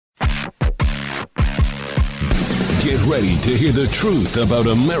Get ready to hear the truth about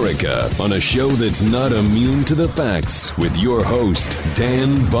America on a show that's not immune to the facts with your host,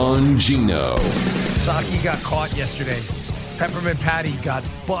 Dan Bongino. Psaki got caught yesterday. Peppermint Patty got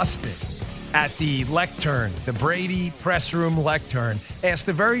busted at the lectern, the Brady press room lectern. Asked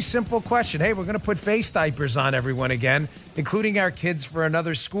a very simple question. Hey, we're going to put face diapers on everyone again, including our kids for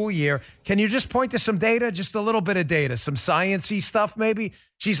another school year. Can you just point to some data, just a little bit of data, some science-y stuff maybe?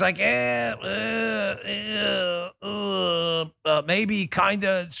 She's like, maybe, kind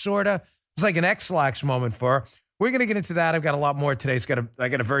of, sort of. It's like an X-Lax moment for her. We're going to get into that. I've got a lot more today. I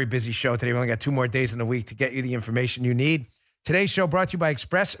got a very busy show today. We only got 2 more days in the week to get you the information you need. Today's show brought to you by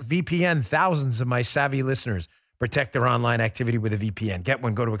ExpressVPN. Thousands of my savvy listeners protect their online activity with a VPN. Get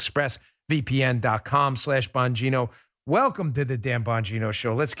one. Go to expressvpn.com/Bongino. Welcome to the Dan Bongino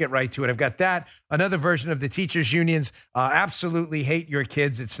Show. Let's get right to it. I've got that. Another version of the teachers' unions absolutely hate your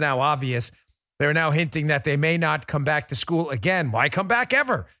kids. It's now obvious. They're now hinting that they may not come back to school again. Why come back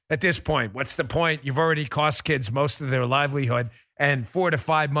ever at this point? What's the point? You've already cost kids most of their livelihood and 4 to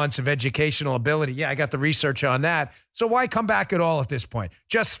 5 months of educational ability. Yeah, I got the research on that. So why come back at all at this point?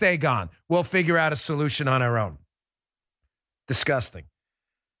 Just stay gone. We'll figure out a solution on our own. Disgusting.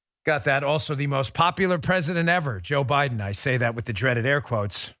 Got that. Also, the most popular president ever, Joe Biden. I say that with the dreaded air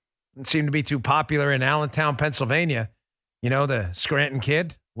quotes. Didn't seem to be too popular in Allentown, Pennsylvania. You know, the Scranton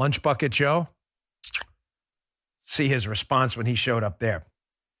kid, Lunch Bucket Joe. See his response when he showed up there.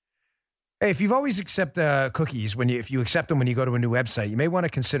 Hey, if you've always accepted cookies, if you accept them when you go to a new website, you may want to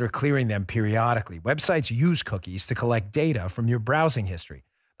consider clearing them periodically. Websites use cookies to collect data from your browsing history.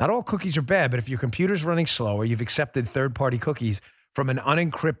 Not all cookies are bad, but if your computer's running slow or you've accepted third-party cookies from an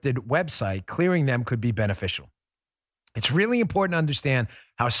unencrypted website, clearing them could be beneficial. It's really important to understand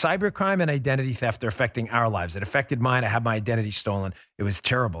how cybercrime and identity theft are affecting our lives. It affected mine. I had my identity stolen. It was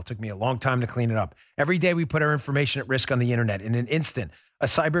terrible. It took me a long time to clean it up. Every day we put our information at risk on the internet. In an instant, a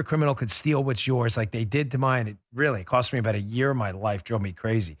cyber criminal could steal what's yours like they did to mine. It really cost me about a year of my life, drove me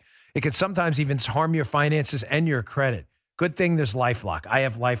crazy. It could sometimes even harm your finances and your credit. Good thing there's LifeLock. I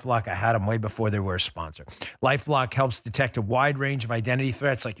have LifeLock. I had them way before they were a sponsor. LifeLock helps detect a wide range of identity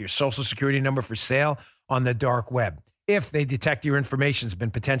threats like your social security number for sale on the dark web. If they detect your information has been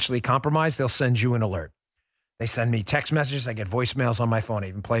potentially compromised, they'll send you an alert. They send me text messages. I get voicemails on my phone. I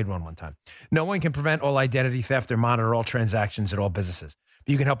even played one time. No one can prevent all identity theft or monitor all transactions at all businesses.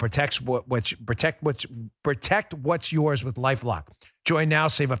 But you can help protect what's yours with LifeLock. Join now.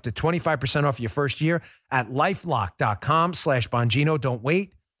 Save up to 25% off your first year at LifeLock.com/Bongino. Don't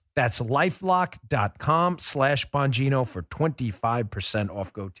wait. That's LifeLock.com/Bongino for 25%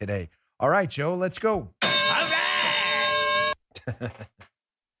 off. Go today. All right, Joe, let's go.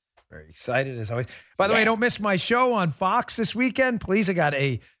 Very excited as always. By the way, don't miss my show on Fox this weekend. Please, I got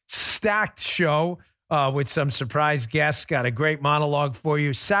a stacked show with some surprise guests. Got a great monologue for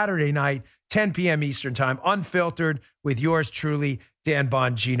you. Saturday night, 10 p.m. Eastern time, unfiltered with yours truly, Dan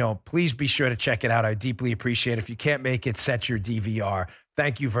Bongino. Please be sure to check it out. I deeply appreciate it. If you can't make it, set your DVR.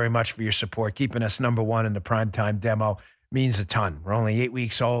 Thank you very much for your support. Keeping us #1 in the primetime demo means a ton. We're only 8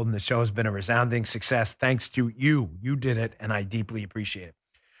 weeks old, and the show's been a resounding success thanks to you. You did it, and I deeply appreciate it.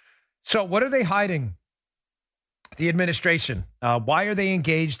 So what are they hiding? The administration. Why are they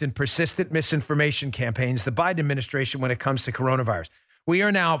engaged in persistent misinformation campaigns, the Biden administration, when it comes to coronavirus? We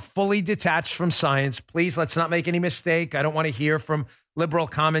are now fully detached from science. Please, let's not make any mistake. I don't want to hear from liberal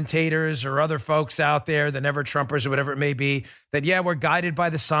commentators or other folks out there, the never-Trumpers or whatever it may be, that, yeah, we're guided by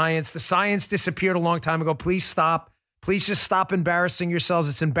the science. The science disappeared a long time ago. Please stop. Please just stop embarrassing yourselves.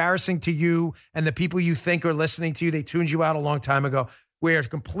 It's embarrassing to you and the people you think are listening to you. They tuned you out a long time ago. We're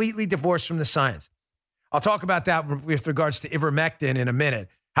completely divorced from the science. I'll talk about that with regards to ivermectin in a minute,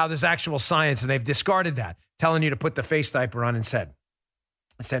 how there's actual science, and they've discarded that, telling you to put the face diaper on instead.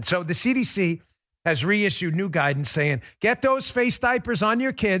 So the CDC has reissued new guidance saying, get those face diapers on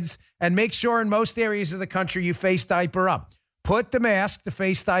your kids and make sure in most areas of the country you face diaper up. Put the mask, the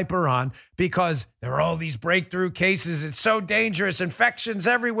face diaper on, because there are all these breakthrough cases. It's so dangerous. Infections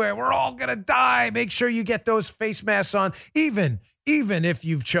everywhere. We're all going to die. Make sure you get those face masks on, even if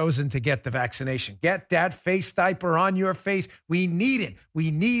you've chosen to get the vaccination. Get that face diaper on your face. We need it. We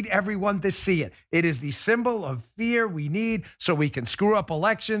need everyone to see it. It is the symbol of fear we need so we can screw up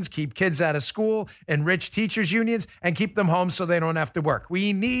elections, keep kids out of school, enrich teachers' unions, and keep them home so they don't have to work.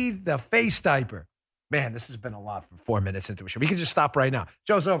 We need the face diaper. Man, this has been a lot for 4 minutes into a show. We can just stop right now.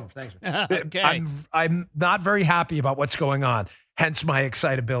 Show's over. Thanks. Okay. I'm not very happy about what's going on, hence my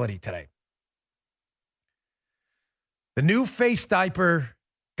excitability today. The new face diaper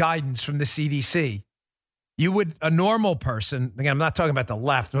guidance from the CDC a normal person, again, I'm not talking about the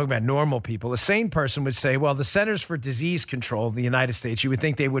left, I'm talking about normal people. A sane person would say, well, the Centers for Disease Control of the United States, you would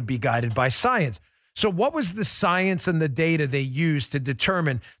think they would be guided by science. So what was the science and the data they used to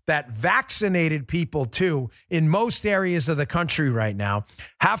determine that vaccinated people, too, in most areas of the country right now,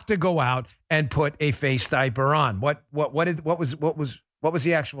 have to go out and put a face diaper on? What was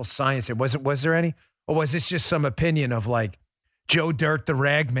the actual science there? Was there any? Or was this just some opinion of like Joe Dirt, the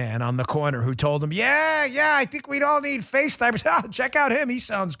rag man on the corner who told him, yeah, I think we'd all need face diapers. Oh, check out him. He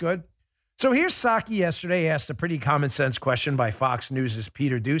sounds good. So here's Psaki yesterday asked a pretty common sense question by Fox News'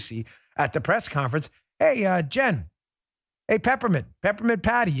 Peter Doocy at the press conference. Hey, Jen. Hey, Peppermint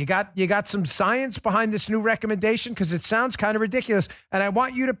Patty, you got some science behind this new recommendation? Because it sounds kind of ridiculous. And I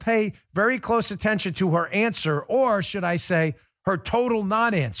want you to pay very close attention to her answer, or should I say her total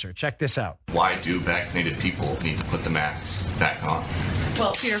non-answer. Check this out. Why do vaccinated people need to put the masks back on?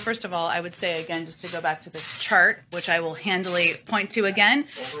 Well, Peter, first of all, I would say again, just to go back to this chart, which I will handily point to again.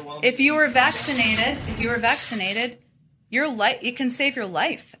 If you were vaccinated, it can save your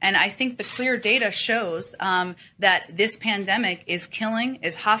life. And I think the clear data shows that this pandemic is killing,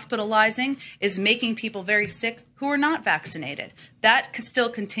 is hospitalizing, is making people very sick who are not vaccinated. That still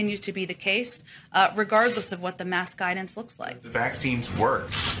continues to be the case, regardless of what the mask guidance looks like. The vaccines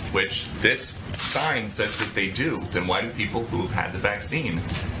work, which this sign says that they do. Then why do people who have had the vaccine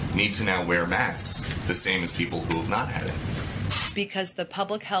need to now wear masks, the same as people who have not had it? Because the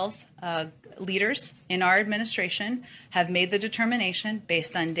public health leaders in our administration have made the determination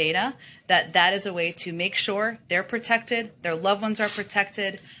based on data that is a way to make sure they're protected, their loved ones are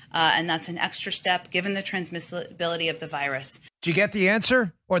protected, and that's an extra step given the transmissibility of the virus. Do you get the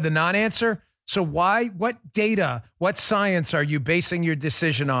answer or the non-answer? So what data, what science are you basing your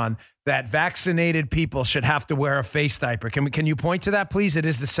decision on that vaccinated people should have to wear a face diaper? Can you point to that, please? It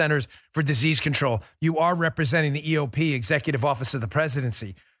is the Centers for Disease Control. You are representing the EOP, Executive Office of the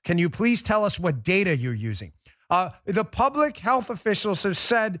Presidency. Can you please tell us what data you're using? The public health officials have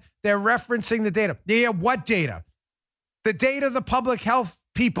said they're referencing the data. Yeah, what data? The data the public health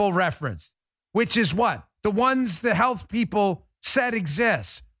people referenced, which is what? The ones the health people said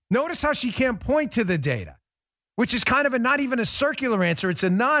exist. Notice how she can't point to the data, which is kind of not even a circular answer. It's a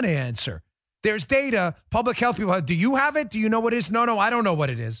non-answer. There's data, public health people. Do you have it? Do you know what it is? No, I don't know what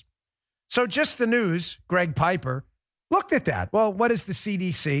it is. So just the news, Greg Piper, looked at that. Well, what is the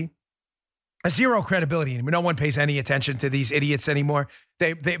CDC? Zero credibility anymore. No one pays any attention to these idiots anymore.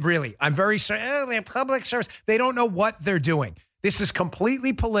 They really, I'm very sorry. They're public service. They don't know what they're doing. This is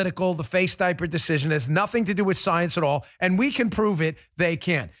completely political. The face diaper decision has nothing to do with science at all. And we can prove it. They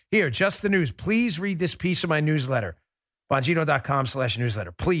can't. Here, just the news. Please read this piece of my newsletter.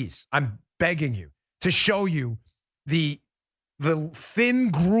 Bongino.com/newsletter. Please, I'm begging you to show you the thin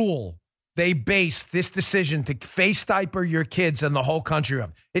gruel they based this decision to face diaper your kids and the whole country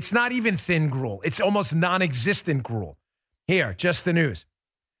of. It's not even thin gruel. It's almost non-existent gruel. Here, just the news.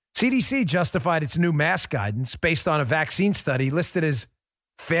 CDC justified its new mask guidance based on a vaccine study listed as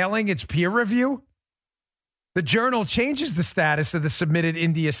failing its peer review. The journal changes the status of the submitted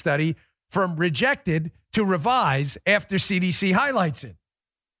India study from rejected to revise after CDC highlights it.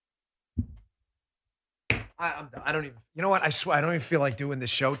 I don't even, you know what? I swear, I don't even feel like doing this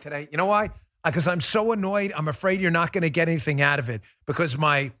show today. You know why? Because I'm so annoyed. I'm afraid you're not going to get anything out of it because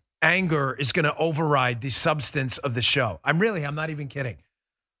my anger is going to override the substance of the show. I'm not even kidding.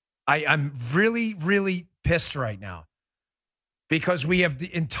 I'm really, really pissed right now because we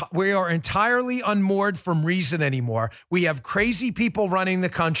are entirely unmoored from reason anymore. We have crazy people running the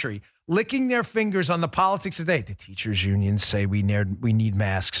country, licking their fingers on the politics of the day. The teachers' unions say we need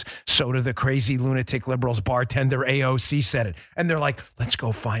masks. So do the crazy lunatic liberals. Bartender AOC said it. And they're like, let's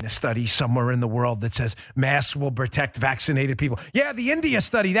go find a study somewhere in the world that says masks will protect vaccinated people. Yeah, the India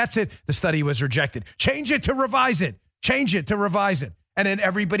study, that's it. The study was rejected. Change it to revise it. Change it to revise it. And then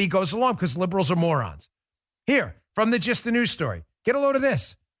everybody goes along because liberals are morons. Here, from the Just the News story, get a load of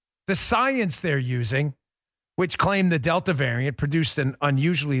this. The science they're using, which claimed the Delta variant produced an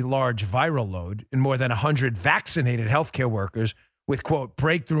unusually large viral load in more than 100 vaccinated healthcare workers with, quote,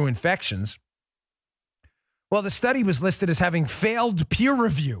 breakthrough infections. Well, the study was listed as having failed peer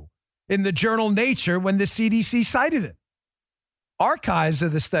review in the journal Nature when the CDC cited it. Archives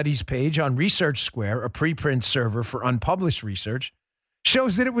of the study's page on Research Square, a preprint server for unpublished research,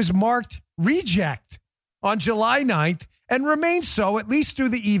 shows that it was marked reject on July 9th and remains so at least through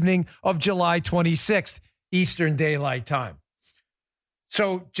the evening of July 26th, Eastern Daylight Time.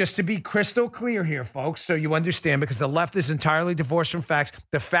 So just to be crystal clear here, folks, so you understand, because the left is entirely divorced from facts,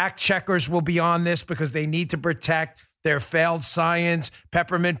 the fact checkers will be on this because they need to protect their failed science,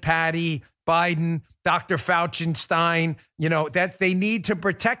 Peppermint Patty, Biden, Dr. Fauci, that they need to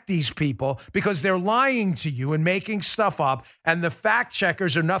protect these people because they're lying to you and making stuff up. And the fact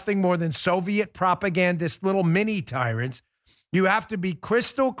checkers are nothing more than Soviet propagandist little mini tyrants. You have to be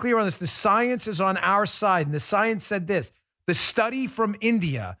crystal clear on this. The science is on our side. And the science said this. The study from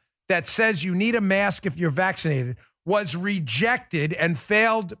India that says you need a mask if you're vaccinated was rejected and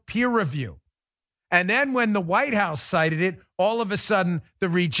failed peer review. And then when the White House cited it, all of a sudden the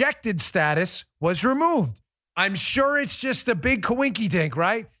rejected status was removed. I'm sure it's just a big coinky-dink,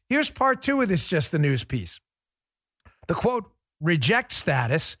 right? Here's part 2 of this Just the News piece. The quote, reject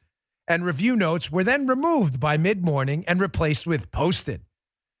status and review notes were then removed by mid-morning and replaced with posted,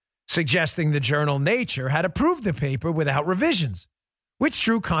 suggesting the journal Nature had approved the paper without revisions, which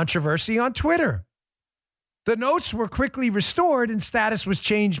drew controversy on Twitter. The notes were quickly restored and status was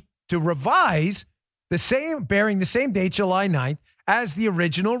changed to revise, bearing the same date, July 9th, as the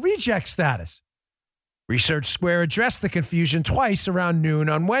original reject status. Research Square addressed the confusion twice around noon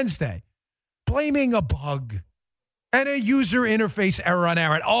on Wednesday, blaming a bug and a user interface error on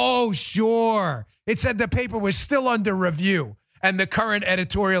Aaron. Oh, sure. It said the paper was still under review, and the current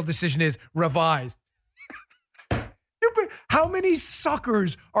editorial decision is revised. How many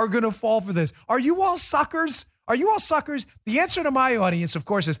suckers are going to fall for this? Are you all suckers? Are you all suckers? The answer to my audience, of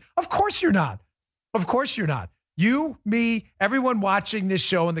course, is, of course you're not. Of course you're not. You, me, everyone watching this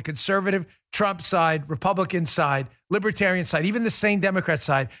show on the conservative Trump side, Republican side, libertarian side, even the sane Democrat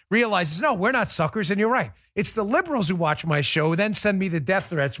side realizes, no, we're not suckers, and you're right. It's the liberals who watch my show, who then send me the death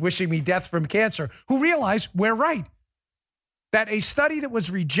threats, wishing me death from cancer, who realize we're right. That a study that was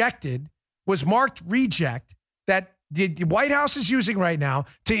rejected was marked reject, that the White House is using right now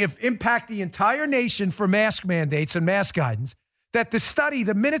to impact the entire nation for mask mandates and mask guidance, that the study,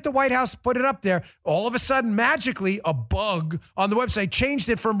 the minute the White House put it up there, all of a sudden, magically, a bug on the website changed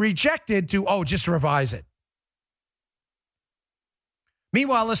it from rejected to, just revise it.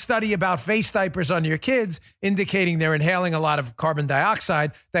 Meanwhile, a study about face diapers on your kids indicating they're inhaling a lot of carbon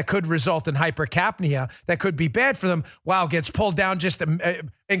dioxide that could result in hypercapnia, that could be bad for them, gets pulled down just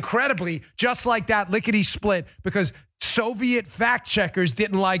incredibly, just like that, lickety-split, because Soviet fact checkers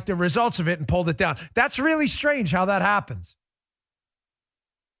didn't like the results of it and pulled it down. That's really strange how that happens.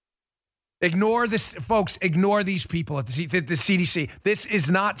 Ignore this, folks. Ignore these people at the CDC. This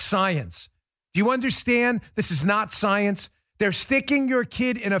is not science. Do you understand? This is not science. They're sticking your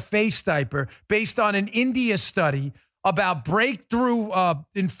kid in a face diaper based on an India study about breakthrough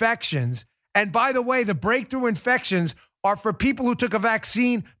infections. And by the way, the breakthrough infections are for people who took a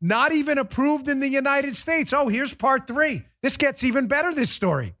vaccine not even approved in the United States. Oh, here's part 3. This gets even better, this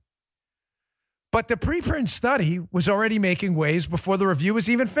story. But the preprint study was already making waves before the review was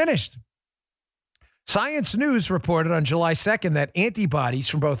even finished. Science News reported on July 2nd that antibodies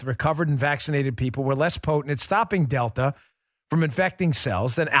from both recovered and vaccinated people were less potent at stopping Delta from infecting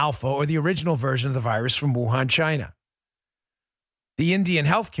cells than Alpha, or the original version of the virus from Wuhan, China. The Indian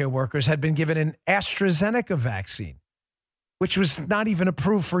healthcare workers had been given an AstraZeneca vaccine, which was not even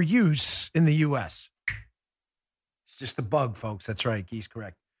approved for use in the U.S. It's just a bug, folks. That's right. He's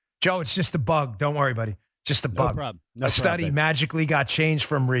correct. Joe, it's just a bug. Don't worry, buddy. Just a bug. No problem. A study magically got changed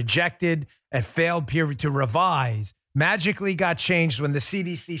from rejected and failed peer review to revise. Magically got changed when the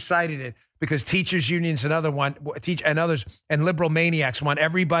CDC cited it because teachers unions and others and liberal maniacs want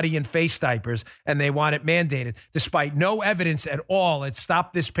everybody in face diapers and they want it mandated, despite no evidence at all. It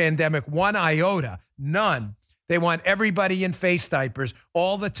stopped this pandemic one iota, none. They want everybody in face diapers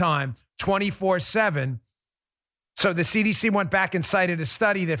all the time, 24/7. So the CDC went back and cited a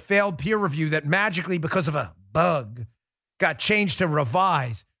study that failed peer review that magically, because of a bug, got changed to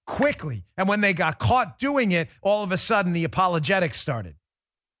revise quickly. And when they got caught doing it, all of a sudden the apologetics started.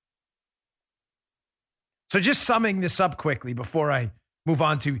 So just summing this up quickly before I move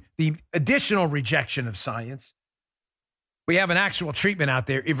on to the additional rejection of science. We have an actual treatment out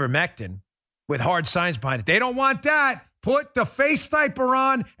there, ivermectin, with hard science behind it. They don't want that. Put the face diaper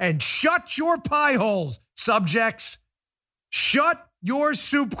on and shut your pie holes, subjects. Shut your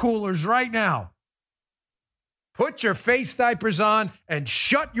soup coolers right now. Put your face diapers on and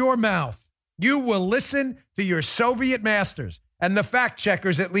shut your mouth. You will listen to your Soviet masters and the fact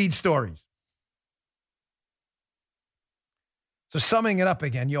checkers at Lead Stories. So summing it up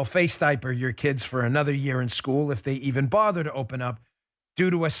again, you'll face diaper your kids for another year in school if they even bother to open up, due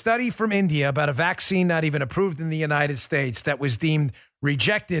to a study from India about a vaccine not even approved in the United States that was deemed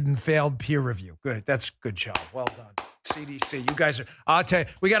rejected and failed peer review. Good. That's a good job. Well done. CDC. You guys are, I'll tell you,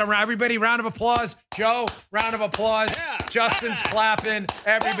 we got everybody, round of applause. Joe, round of applause. Yeah. Justin's clapping.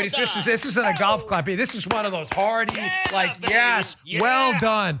 Everybody's, this isn't a golf clap. This is one of those hardy, yes, well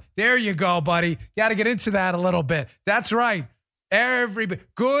done. There you go, buddy. Got to get into that a little bit. That's right. Everybody,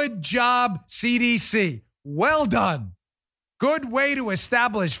 good job, CDC. Well done. Good way to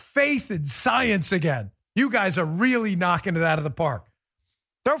establish faith in science again. You guys are really knocking it out of the park.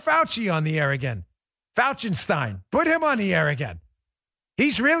 Throw Fauci on the air again. Faucienstein. Put him on the air again.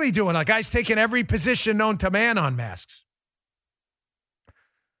 He's really doing it. Guy's taking every position known to man on masks.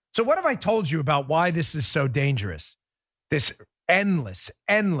 So what have I told you about why this is so dangerous? This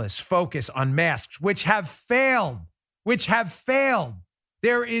endless focus on masks, which have failed.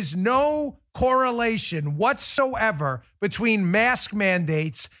 There is no correlation whatsoever between mask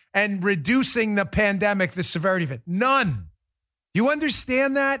mandates and reducing the pandemic, the severity of it. None. You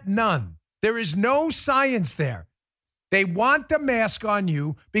understand that? None. There is no science there. They want the mask on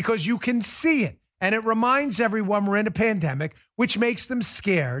you because you can see it. And it reminds everyone we're in a pandemic, which makes them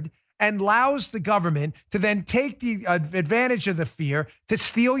scared and allows the government to then take the advantage of the fear to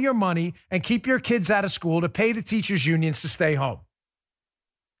steal your money and keep your kids out of school, to pay the teachers' unions to stay home.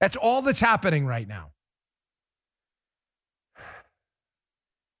 That's all that's happening right now.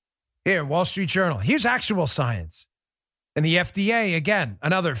 Here, Wall Street Journal. Here's actual science. And the FDA, again,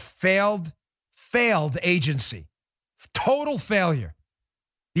 another failed agency. Total failure.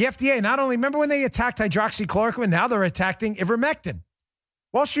 The FDA not only, remember when they attacked hydroxychloroquine, now they're attacking ivermectin.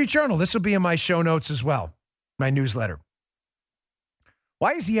 Wall Street Journal, this will be in my show notes as well, my newsletter.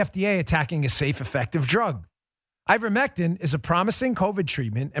 Why is the FDA attacking a safe, effective drug? Ivermectin is a promising COVID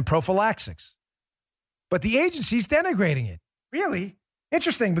treatment and prophylaxis. But the agency's denigrating it. Really?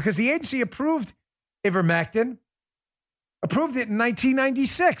 Interesting, because the agency approved ivermectin, approved it in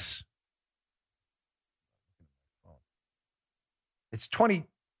 1996. It's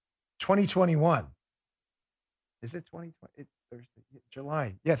 2021. Is it 2020? Thursday,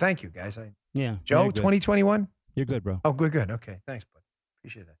 July. Yeah, thank you, guys. Joe, 2021? You're good, bro. Oh, good. Okay, thanks, bud.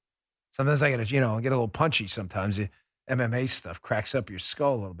 Appreciate that. Sometimes I got to, get a little punchy sometimes. The MMA stuff cracks up your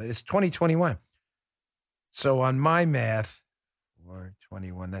skull a little bit. It's 2021. So on my math,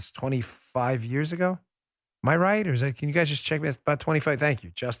 421, that's 25 years ago? Am I right? Or can you guys just check me? It's about 25. Thank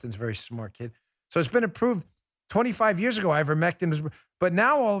you. Justin's a very smart kid. So it's been approved 25 years ago. Ivermectin was, but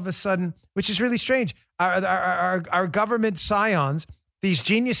now all of a sudden, which is really strange, our government scions, these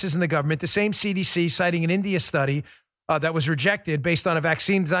geniuses in the government, the same CDC citing an India study that was rejected based on a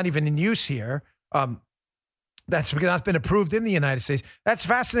vaccine that's not even in use here, that's not been approved in the United States. That's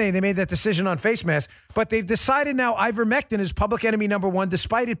fascinating. They made that decision on face masks, but they've decided now ivermectin is public enemy number one,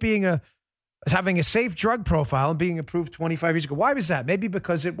 despite it being having a safe drug profile and being approved 25 years ago. Why was that? Maybe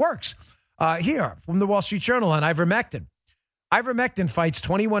because it works. Here, from the Wall Street Journal on ivermectin. Ivermectin fights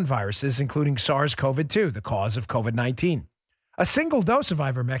 21 viruses, including SARS-CoV-2, the cause of COVID-19. A single dose of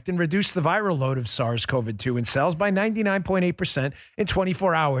ivermectin reduced the viral load of SARS-CoV-2 in cells by 99.8% in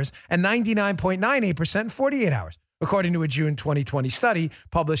 24 hours and 99.98% in 48 hours, according to a June 2020 study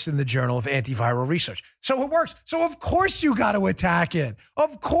published in the Journal of Antiviral Research. So it works. So of course you got to attack it.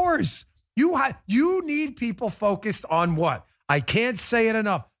 Of course. You need people focused on what? I can't say it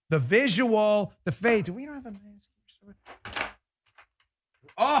enough. The visual, the faith. We don't have a mask.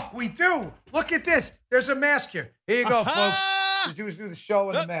 Oh, we do. Look at this. There's a mask here. Here you go, folks. Do the show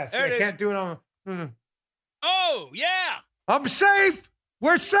in the mask. I can't do it on. Oh, yeah. I'm safe.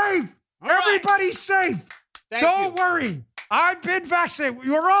 We're safe. Everybody's safe. Don't worry. I've been vaccinated.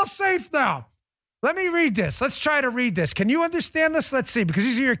 You're all safe now. Let me read this. Let's try to read this. Can you understand this? Let's see, because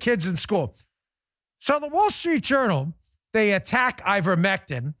these are your kids in school. So the Wall Street Journal, they attack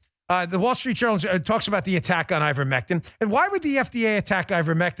ivermectin. The Wall Street Journal talks about the attack on ivermectin. And why would the FDA attack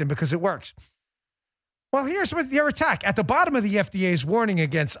ivermectin? Because it works. Well, here's what their attack. At the bottom of the FDA's warning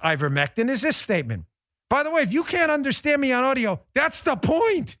against ivermectin is this statement. By the way, if you can't understand me on audio, that's the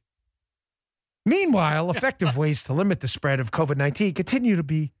point. Meanwhile, effective ways to limit the spread of COVID-19 continue to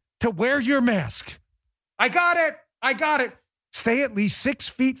be to wear your mask. I got it. Stay at least 6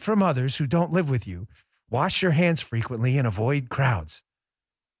 feet from others who don't live with you. Wash your hands frequently and avoid crowds.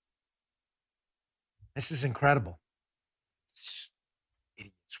 This is incredible.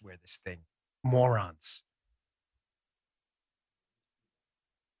 Idiots wear this thing. Morons.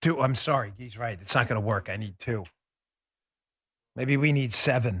 I'm sorry. He's right. It's not going to work. I need 2. Maybe we need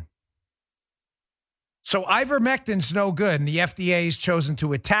 7. So ivermectin's no good, and the FDA has chosen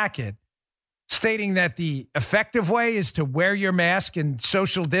to attack it, stating that the effective way is to wear your mask and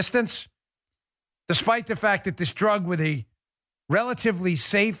social distance, despite the fact that this drug with a relatively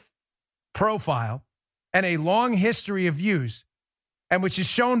safe profile and a long history of use, and which is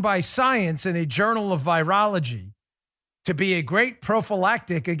shown by science in a journal of virology to be a great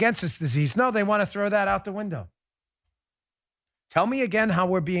prophylactic against this disease. No, they want to throw that out the window. Tell me again how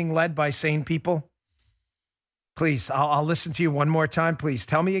we're being led by sane people. Please, I'll listen to you one more time. Please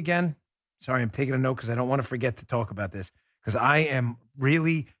tell me again. Sorry, I'm taking a note because I don't want to forget to talk about this, because I am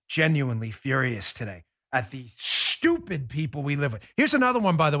really genuinely furious today at the stupid people we live with. Here's another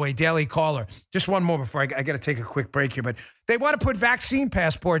one, by the way, Daily Caller. Just one more before I got to take a quick break here, but they want to put vaccine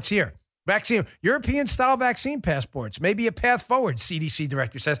passports here. European-style vaccine passports, maybe a path forward, CDC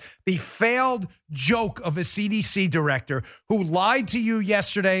director says. The failed joke of a CDC director who lied to you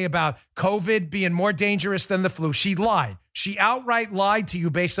yesterday about COVID being more dangerous than the flu. She lied. She outright lied to you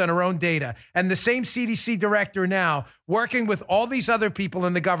based on her own data. And the same CDC director now working with all these other people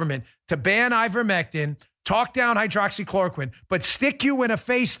in the government to ban ivermectin, talk down hydroxychloroquine, but stick you in a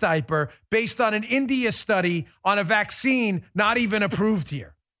face diaper based on an India study on a vaccine not even approved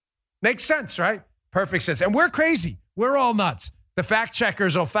here. Makes sense, right? Perfect sense. And we're crazy. We're all nuts. The fact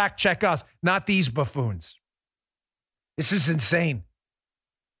checkers will fact check us, not these buffoons. This is insane.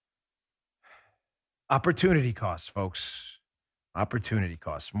 Opportunity costs, folks. Opportunity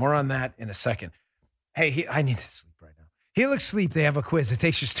costs. More on that in a second. Hey, I need to sleep right now. Helix Sleep, they have a quiz. It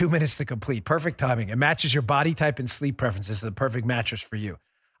takes just 2 minutes to complete. Perfect timing. It matches your body type and sleep preferences to the perfect mattress for you.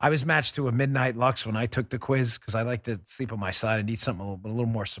 I was matched to a Midnight Lux when I took the quiz because I like to sleep on my side. I need something a little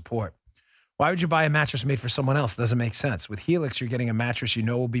more support. Why would you buy a mattress made for someone else? It doesn't make sense. With Helix, you're getting a mattress you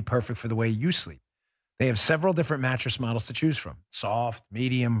know will be perfect for the way you sleep. They have several different mattress models to choose from. Soft,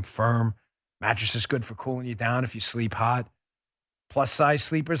 medium, firm. Mattress is good for cooling you down if you sleep hot. Plus size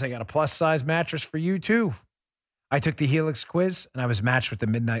sleepers, I got a plus size mattress for you too. I took the Helix quiz and I was matched with the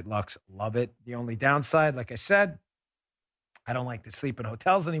Midnight Lux. Love it. The only downside, like I said, I don't like to sleep in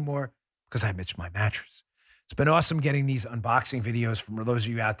hotels anymore because I miss my mattress. It's been awesome getting these unboxing videos from those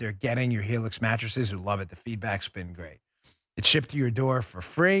of you out there getting your Helix mattresses who love it. The feedback's been great. It's shipped to your door for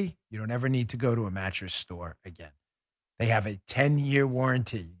free. You don't ever need to go to a mattress store again. They have a 10-year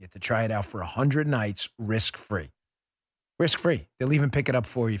warranty. You get to try it out for 100 nights risk-free. Risk-free. They'll even pick it up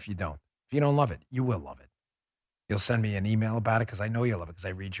for you if you don't. If you don't love it, you will love it. You'll send me an email about it because I know you'll love it because I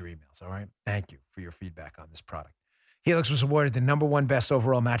read your emails, all right? Thank you for your feedback on this product. Helix was awarded the #1 best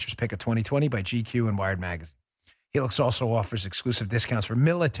overall mattress pick of 2020 by GQ and Wired Magazine. Helix also offers exclusive discounts for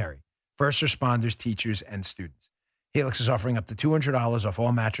military, first responders, teachers, and students. Helix is offering up to $200 off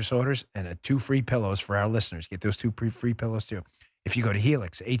all mattress orders and 2 free pillows for our listeners. Get those 2 free pillows too. If you go to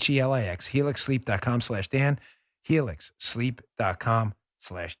Helix, HELIX, helixsleep.com/Dan,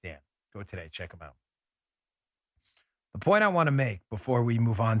 helixsleep.com/Dan. Go today. Check them out. The point I want to make before we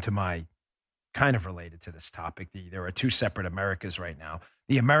move on to my kind of related to this topic. There are 2 separate Americas right now.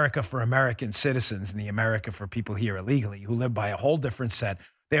 The America for American citizens and the America for people here illegally who live by a whole different set.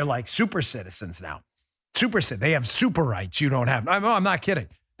 They're like super citizens now. They have super rights you don't have. I'm not kidding.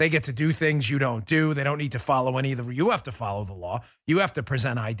 They get to do things you don't do. They don't need to follow any of the, you have to follow the law. You have to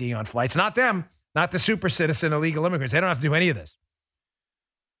present ID on flights. Not them, not the super citizen illegal immigrants. They don't have to do any of this.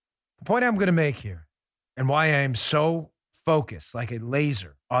 The point I'm going to make here and why I am so focused like a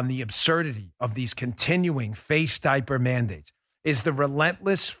laser on the absurdity of these continuing face diaper mandates is the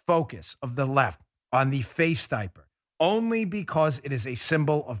relentless focus of the left on the face diaper only because it is a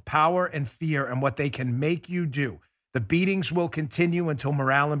symbol of power and fear and what they can make you do. The beatings will continue until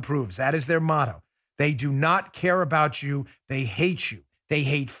morale improves. That is their motto. They do not care about you. They hate you. They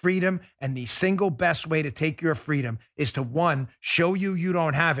hate freedom. And the single best way to take your freedom is to, 1, show you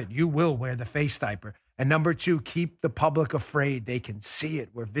don't have it. You will wear the face diaper. And number 2, keep the public afraid. They can see it.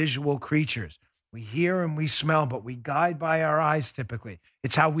 We're visual creatures. We hear and we smell, but we guide by our eyes typically.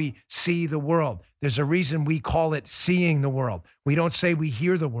 It's how we see the world. There's a reason we call it seeing the world. We don't say we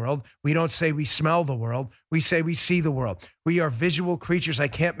hear the world. We don't say we smell the world. We say we see the world. We are visual creatures. I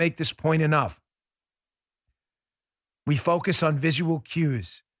can't make this point enough. We focus on visual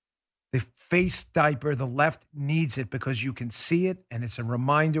cues. The face diaper, the left needs it because you can see it, and it's a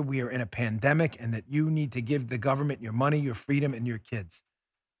reminder we are in a pandemic and that you need to give the government your money, your freedom, and your kids.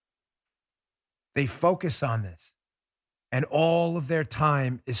 They focus on this, and all of their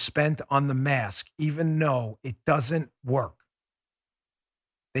time is spent on the mask, even though it doesn't work.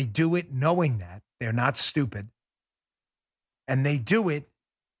 They do it knowing that. They're not stupid. And they do it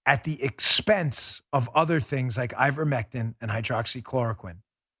at the expense of other things like ivermectin and hydroxychloroquine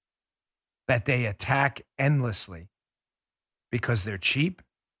that they attack endlessly because they're cheap,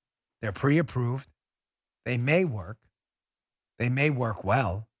 they're pre-approved, they may work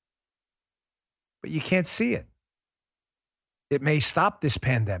well, but you can't see it. It may stop this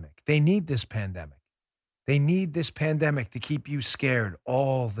pandemic. They need this pandemic. They need this pandemic to keep you scared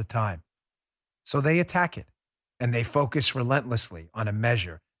all the time. So they attack it, and they focus relentlessly on a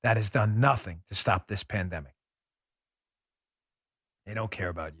measure that has done nothing to stop this pandemic. They don't care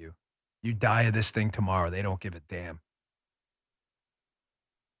about you. You die of this thing tomorrow. They don't give a damn.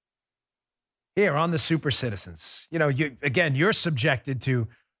 Here on the Super Citizens, you're subjected to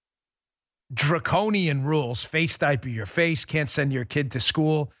draconian rules. Face diaper your face, can't send your kid to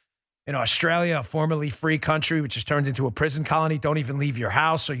school. In Australia, a formerly free country, which has turned into a prison colony, don't even leave your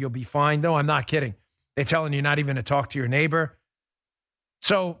house or you'll be fined. No, I'm not kidding. They're telling you not even to talk to your neighbor.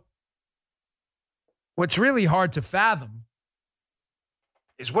 So what's really hard to fathom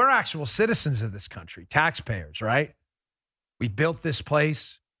is we're actual citizens of this country, taxpayers, right? We built this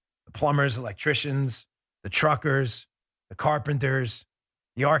place, the plumbers, electricians, the truckers, the carpenters,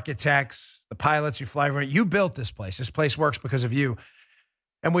 the architects, the pilots who fly around. You built this place. This place works because of you.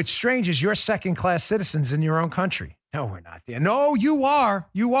 And what's strange is you're second-class citizens in your own country. No, we're not there. No, you are.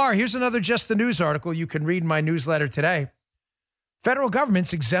 You are. Here's another Just the News article you can read in my newsletter today. Federal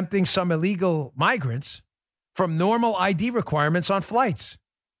government's exempting some illegal migrants from normal ID requirements on flights.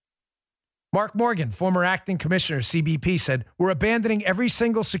 Mark Morgan, former acting commissioner of CBP, said, "We're abandoning every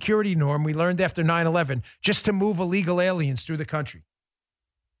single security norm we learned after 9/11 just to move illegal aliens through the country."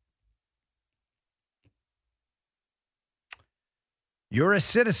 You're a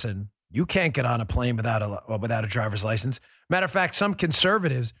citizen. You can't get on a plane without a driver's license. Matter of fact, some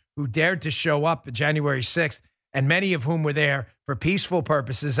conservatives who dared to show up January 6th, and many of whom were there for peaceful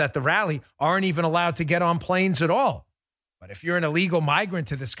purposes at the rally, aren't even allowed to get on planes at all. But if you're an illegal migrant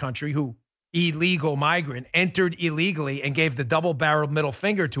to this country entered illegally and gave the double-barreled middle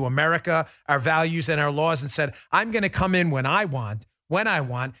finger to America, our values, and our laws and said, I'm going to come in when I want,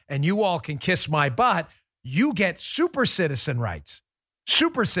 and you all can kiss my butt, you get super citizen rights.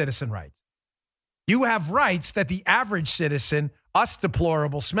 Super citizen rights. You have rights that the average citizen, us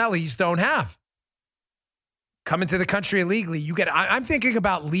deplorable smellies, don't have. Coming to the country illegally, I'm thinking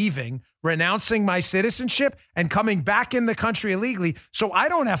about leaving, renouncing my citizenship, and coming back in the country illegally so I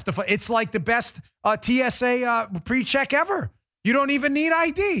don't have to. It's like the best TSA pre-check ever. You don't even need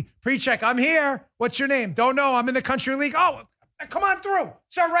ID. Pre-check, I'm here. What's your name? Don't know. I'm in the country illegally. Oh, come on through.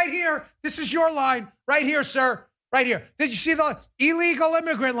 Sir, right here. This is your line. Right here, sir. Right here. Did you see the illegal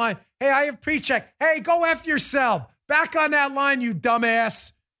immigrant line? Hey, I have pre-check. Hey, go F yourself. Back on that line, you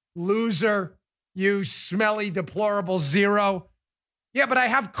dumbass loser. You smelly, deplorable zero. Yeah, but I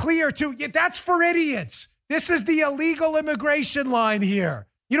have clear too. Yeah, that's for idiots. This is the illegal immigration line here.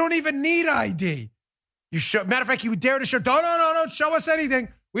 You don't even need ID. Matter of fact, you dare to show. Don't show us anything.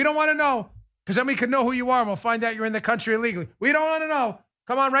 We don't want to know because then we can know who you are and we'll find out you're in the country illegally. We don't want to know.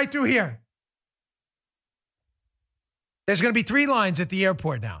 Come on right through here. There's going to be 3 lines at the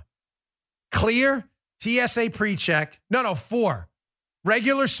airport now. Clear, TSA pre-check. No, 4.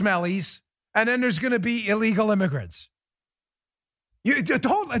 Regular smellies. And then there's going to be illegal immigrants. You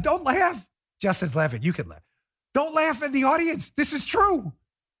don't laugh. Justin's laughing. You can laugh. Don't laugh at the audience. This is true.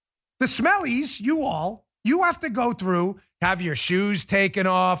 The smellies, you have to go through, have your shoes taken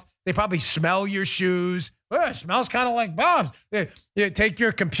off. They probably smell your shoes. Oh, it smells kind of like Bob's. You take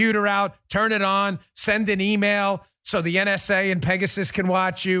your computer out, turn it on, send an email so the NSA and Pegasus can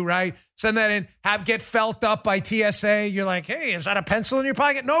watch you, right? Send that in, get felt up by TSA. You're like, hey, is that a pencil in your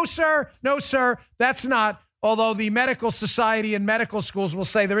pocket? No, sir. No, sir. That's not. Although the medical society and medical schools will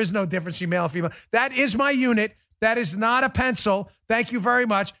say there is no difference between male and female. That is my unit. That is not a pencil. Thank you very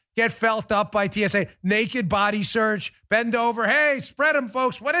much. Get felt up by TSA. Naked body search. Bend over. Hey, spread them,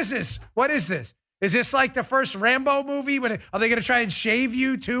 folks. What is this? What is this? Is this like the first Rambo movie? Are they going to try and shave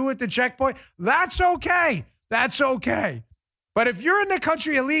you too at the checkpoint? That's okay. That's okay. But if you're in the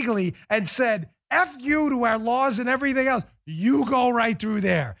country illegally and said, F you to our laws and everything else, you go right through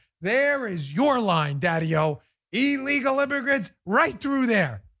there. There is your line, Daddy-O. Illegal immigrants right through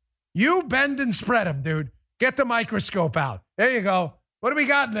there. You bend and spread them, dude. Get the microscope out. There you go. What do we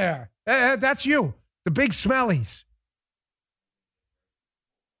got in there? That's you. The big smellies.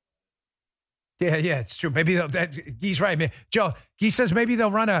 Yeah, it's true. Maybe he's right, man. Joe, he says maybe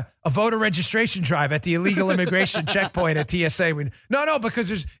they'll run a voter registration drive at the illegal immigration checkpoint at TSA. No, because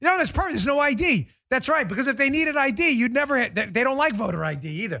there's no ID. That's right, because if they needed ID, you'd never, they don't like voter ID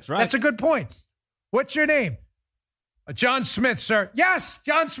either. That's right. That's a good point. What's your name? John Smith, sir. Yes,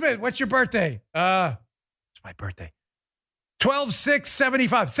 John Smith. What's your birthday? It's my birthday.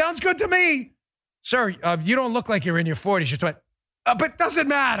 12/6/75. Sounds good to me. Sir, you don't look like you're in your 40s. You're 20. But doesn't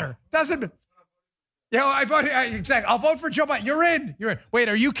matter. Yeah, I voted. Exactly. I'll vote for Joe Biden. You're in. Wait,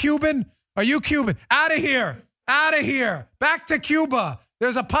 are you Cuban? Out of here. Out of here. Back to Cuba.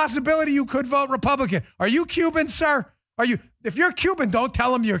 There's a possibility you could vote Republican. Are you Cuban, sir? Are you? If you're Cuban, don't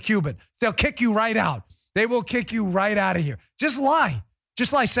tell them you're Cuban. They'll kick you right out. They will kick you right out of here. Just lie.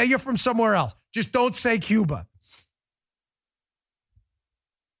 Just lie. Say you're from somewhere else. Just don't say Cuba.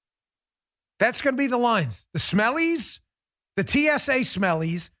 That's going to be the lines. The smellies, the TSA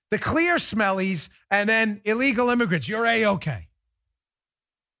smellies, the clear smellies, and then illegal immigrants. You're A-okay.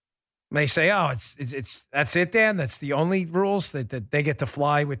 They say, oh, it's that's it, Dan? That's the only rules that they get to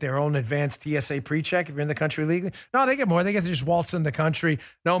fly with their own advanced TSA pre-check if you're in the country legally? No, they get more. They get to just waltz in the country.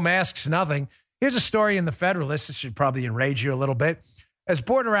 No masks, nothing. Here's a story in the Federalist. This should probably enrage you a little bit. As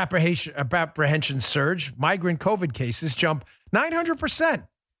border apprehensions surge, migrant COVID cases jump 900%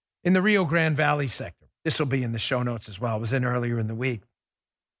 in the Rio Grande Valley sector. This will be in the show notes as well. It was in earlier in the week.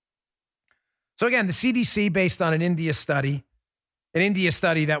 So again, the CDC, based on an India study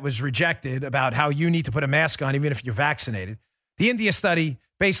that was rejected about how you need to put a mask on even if you're vaccinated. The India study,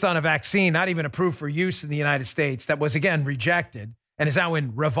 based on a vaccine not even approved for use in the United States, that was, again, rejected and is now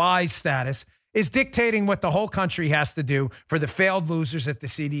in revised status, is dictating what the whole country has to do for the failed losers at the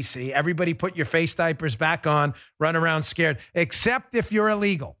CDC. Everybody put your face diapers back on, run around scared, except if you're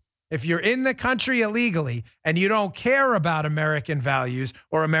illegal. If you're in the country illegally and you don't care about American values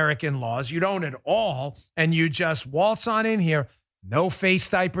or American laws, you don't at all, and you just waltz on in here, no face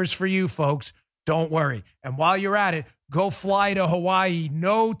diapers for you, folks. Don't worry. And while you're at it, go fly to Hawaii.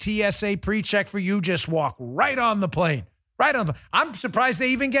 No TSA pre-check for you. Just walk right on the plane. I'm surprised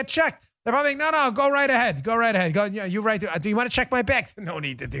they even get checked. They're probably no, go right ahead. Go right ahead. Go, yeah, you right through. Do you want to check my bags? No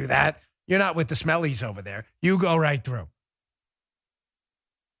need to do that. You're not with the smellies over there. You go right through.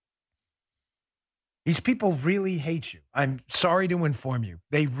 These people really hate you. I'm sorry to inform you.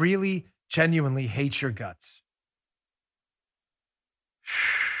 They really, genuinely hate your guts.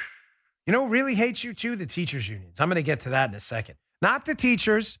 You know who really hates you too? The teachers' unions. I'm going to get to that in a second. Not the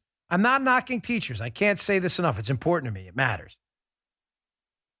teachers. I'm not knocking teachers. I can't say this enough. It's important to me. It matters.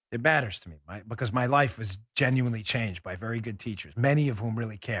 It matters to me because my life was genuinely changed by very good teachers, many of whom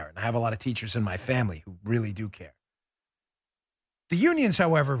really care. And I have a lot of teachers in my family who really do care. The unions,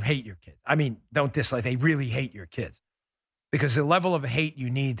 however, hate your kids. I mean, don't dislike. They really hate your kids because the level of hate you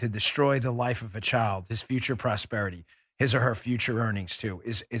need to destroy the life of a child, his future prosperity, his or her future earnings too,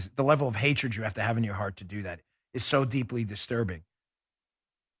 is the level of hatred you have to have in your heart to do that is so deeply disturbing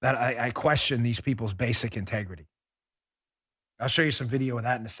that I question these people's basic integrity. I'll show you some video of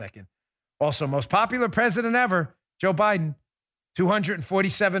that in a second. Also, most popular president ever, Joe Biden,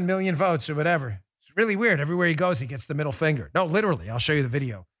 247 million votes or whatever. It's really weird. Everywhere he goes, he gets the middle finger. No, literally. I'll show you the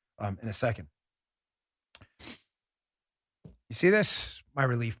video in a second. You see this? My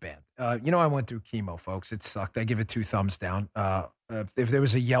relief band. I went through chemo, folks. It sucked. I give it 2 thumbs down. If there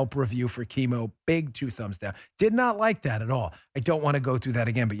was a Yelp review for chemo, big 2 thumbs down. Did not like that at all. I don't want to go through that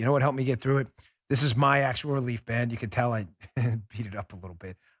again, but you know what helped me get through it? This is my actual relief band. You can tell I beat it up a little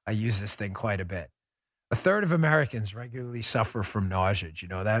bit. I use this thing quite a bit. 1/3 of Americans regularly suffer from nausea. Do you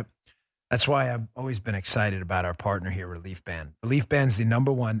know that? That's why I've always been excited about our partner here, Relief Band. Relief Band's the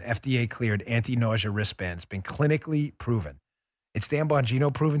 #1 FDA-cleared anti-nausea wristband. It's been clinically proven. It's Dan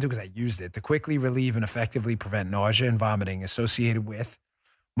Bongino proven too because I used it to quickly relieve and effectively prevent nausea and vomiting associated with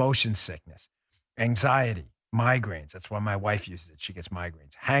motion sickness, anxiety, migraines. That's why my wife uses it. She gets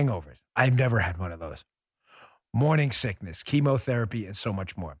migraines. Hangovers. I've never had one of those. Morning sickness, chemotherapy, and so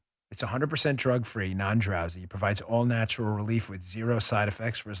much more. It's 100% drug-free, non-drowsy. It provides all-natural relief with 0 side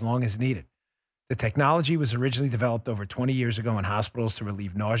effects for as long as needed. The technology was originally developed over 20 years ago in hospitals to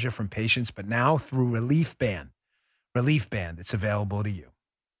relieve nausea from patients, but now through Relief Band, it's available to you.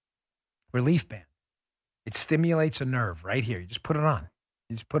 Relief Band. It stimulates a nerve right here. You just put it on.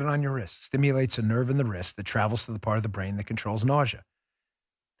 You just put it on your wrist. Stimulates a nerve in the wrist that travels to the part of the brain that controls nausea.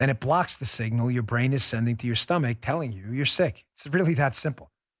 Then it blocks the signal your brain is sending to your stomach telling you you're sick. It's really that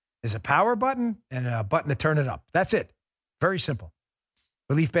simple. There's a power button and a button to turn it up. That's it. Very simple.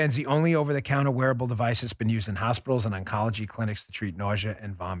 Relief Band's the only over-the-counter wearable device that's been used in hospitals and oncology clinics to treat nausea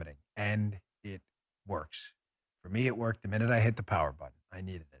and vomiting. And it works. For me, it worked the minute I hit the power button. I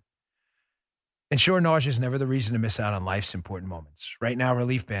needed it. Ensure nausea is never the reason to miss out on life's important moments. Right now,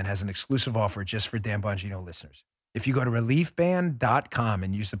 Relief Band has an exclusive offer just for Dan Bongino listeners. If you go to reliefband.com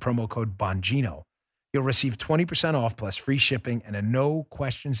and use the promo code Bongino, you'll receive 20% off plus free shipping and a no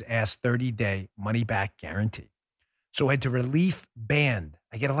questions asked 30-day money-back guarantee. So head to Relief Band.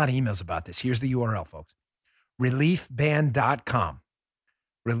 I get a lot of emails about this. Here's the URL, folks. Reliefband.com.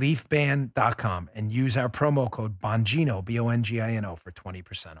 Reliefband.com and use our promo code Bongino, Bongino, for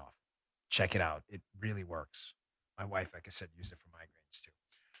 20% off. Check it out. It really works. My wife, like I said, used it for migraines too.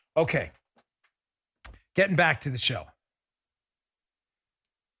 Okay. Getting back to the show.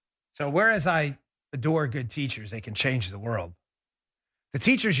 So whereas I adore good teachers, they can change the world. The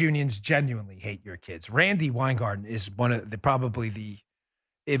teachers' unions genuinely hate your kids. Randy Weingarten is one of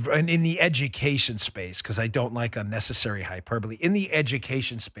in the education space, because I don't like unnecessary hyperbole. In the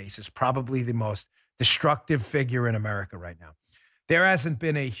education space is probably the most destructive figure in America right now. There hasn't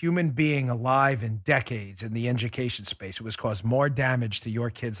been a human being alive in decades in the education space who has caused more damage to your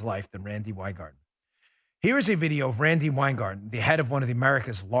kid's life than Randy Weingarten. Here is a video of Randy Weingarten, the head of one of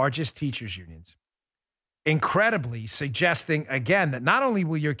America's largest teachers' unions, incredibly suggesting, again, that not only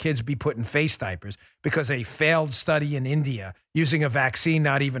will your kids be put in face diapers because a failed study in India using a vaccine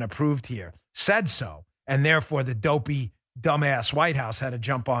not even approved here said so, and therefore the dopey, dumbass White House had to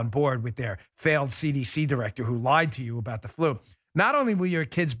jump on board with their failed CDC director who lied to you about the flu. Not only will your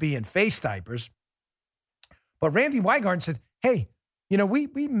kids be in face diapers, but Randy Weingarten said, hey,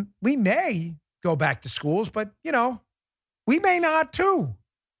 we may go back to schools, but, we may not too.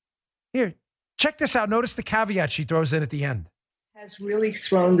 Here, check this out. Notice the caveat she throws in at the end. Has really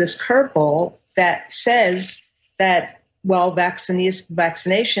thrown this curveball that says that,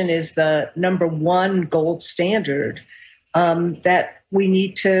 vaccination is the number one gold standard, that we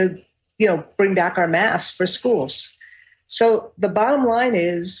need to, bring back our masks for schools. So the bottom line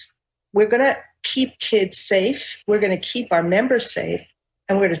is we're going to keep kids safe. We're going to keep our members safe.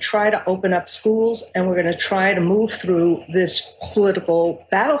 And we're going to try to open up schools, and we're going to try to move through this political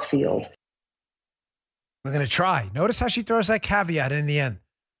battlefield. We're going to try. Notice how she throws that caveat in the end.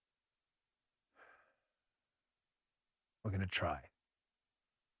 We're going to try.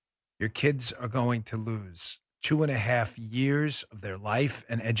 Your kids are going to lose 2.5 years of their life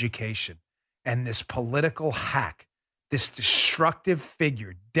and education. And this political hack, this destructive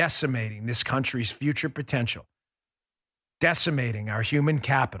figure decimating this country's future potential, decimating our human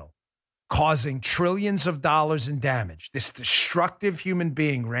capital, causing trillions of dollars in damage. This destructive human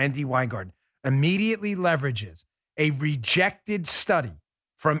being, Randy Weingarten, immediately leverages a rejected study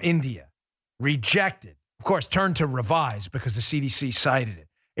from India. Rejected. Of course, turned to revise because the CDC cited it.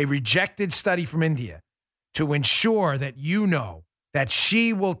 A rejected study from India to ensure that that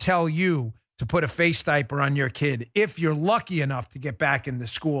she will tell you to put a face diaper on your kid if you're lucky enough to get back in the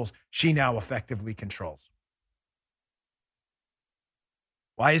schools she now effectively controls.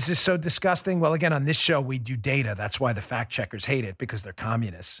 Why is this so disgusting? Well, again, on this show, we do data. That's why the fact checkers hate it, because they're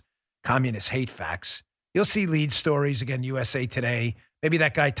communists. Communists hate facts. You'll see lead stories, again, USA Today. Maybe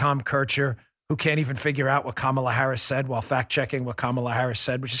that guy, Tom Kircher, who can't even figure out what Kamala Harris said while fact-checking what Kamala Harris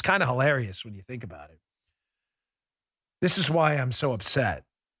said, which is kind of hilarious when you think about it. This is why I'm so upset.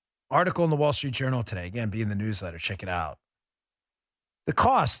 Article in the Wall Street Journal today, again, be in the newsletter. Check it out. The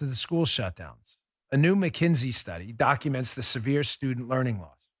cost of the school shutdowns. A new McKinsey study documents the severe student learning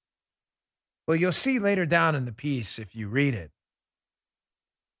loss. Well, you'll see later down in the piece, if you read it,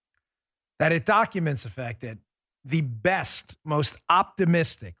 that it documents the fact that the best, most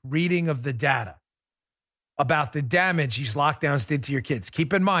optimistic reading of the data about the damage these lockdowns did to your kids.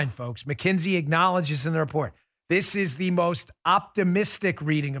 Keep in mind, folks, McKinsey acknowledges in the report, this is the most optimistic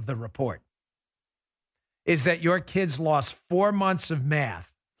reading of the report, is that your kids lost 4 months of math.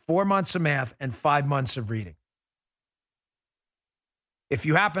 4 months of math and 5 months of reading. If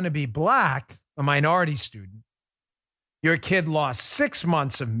you happen to be black, a minority student, your kid lost 6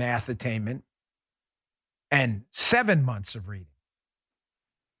 months of math attainment and 7 months of reading,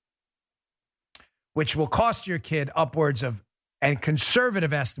 which will cost your kid upwards of, and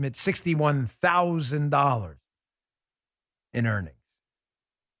conservative estimate, $61,000 in earnings.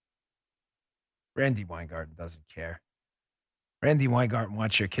 Randy Weingarten doesn't care. Randy Weingarten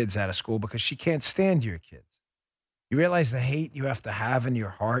wants your kids out of school because she can't stand your kids. You realize the hate you have to have in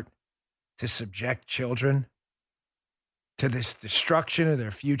your heart to subject children to this destruction of their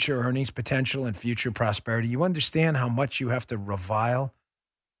future earnings potential and future prosperity? You understand how much you have to revile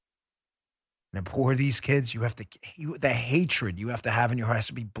and abhor these kids? The hatred you have to have in your heart has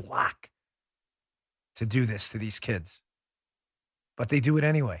to be black to do this to these kids. But they do it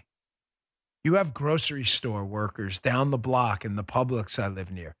anyway. You have grocery store workers down the block in the Publix I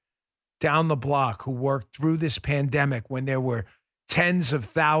live near, down the block, who worked through this pandemic when there were tens of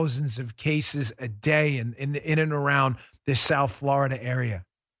thousands of cases a day in and around the South Florida area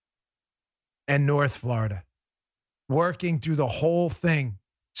and North Florida, working through the whole thing,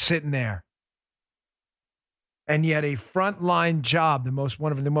 sitting there. And yet a frontline job,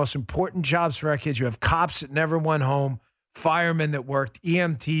 one of the most important jobs for our kids. You have cops that never went home, firemen that worked,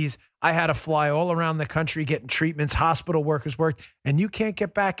 EMTs. I had to fly all around the country getting treatments. Hospital workers worked, and you can't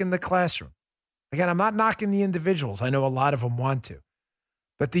get back in the classroom. Again, I'm not knocking the individuals. I know a lot of them want to.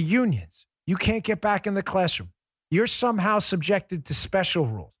 But the unions, You can't get back in the classroom. You're somehow subjected to special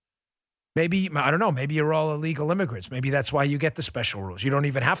rules. Maybe, I don't know, maybe you're all illegal immigrants. Maybe that's why you get the special rules. You don't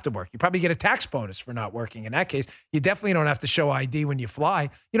even have to work. You probably get a tax bonus for not working. In that case, you definitely don't have to show ID when you fly.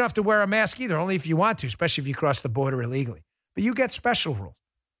 You don't have to wear a mask either, only if you want to, especially if you cross the border illegally. But you get special rules.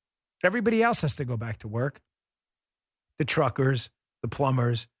 Everybody else has to go back to work. The truckers, the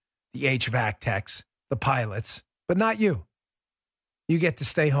plumbers, the HVAC techs, the pilots, but not you. You get to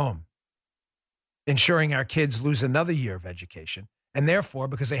stay home, ensuring our kids lose another year of education. And therefore,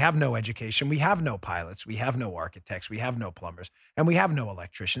 because they have no education, we have no pilots, we have no architects, we have no plumbers, and we have no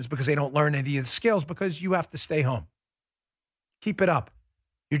electricians because they don't learn any of the skills because you have to stay home. Keep it up.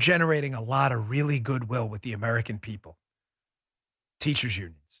 You're generating a lot of really goodwill with the American people. Teachers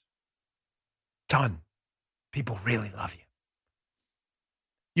unions. Ton. People really love you.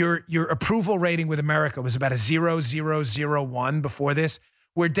 Your approval rating with America was about a 0.001 before this.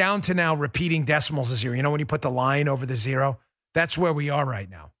 We're down to now repeating decimals as zero. You know when you put the line over the zero? That's where we are right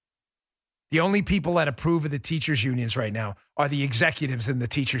now. The only people that approve of the teachers' unions right now are the executives in the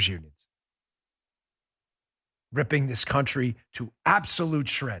teachers' unions. Ripping this country to absolute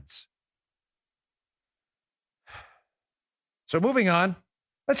shreds. So moving on,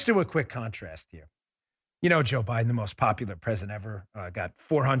 let's do a quick contrast here. You know, Joe Biden, the most popular president ever, got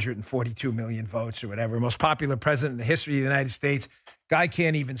 442 million votes or whatever. Most popular president in the history of the United States. Guy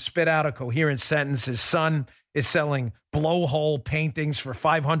can't even spit out a coherent sentence. His son is selling blowhole paintings for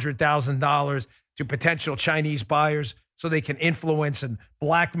 $500,000 to potential Chinese buyers so they can influence and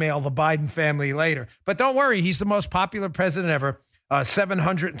blackmail the Biden family later. But don't worry, he's the most popular president ever.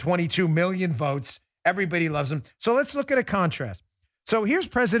 722 million votes. Everybody loves him. So let's look at a contrast. So here's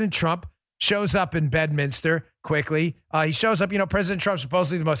President Trump. Shows up in Bedminster quickly. He shows up, President Trump,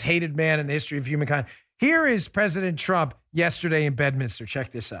 supposedly the most hated man in the history of humankind. Here is President Trump yesterday in Bedminster. Check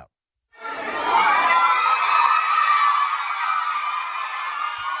this out.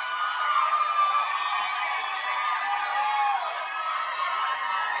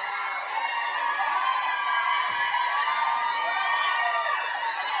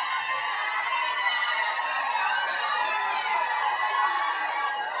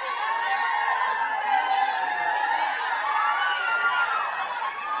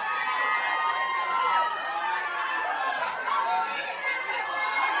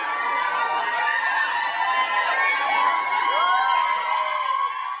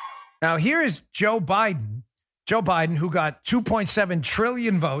 Now, here is Joe Biden, who got 2.7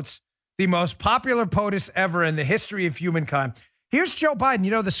 trillion votes, the most popular POTUS ever in the history of humankind. Here's Joe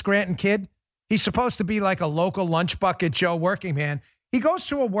Biden, the Scranton kid. He's supposed to be like a local lunch bucket Joe working man. He goes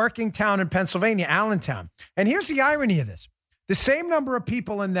to a working town in Pennsylvania, Allentown. And here's the irony of this. The same number of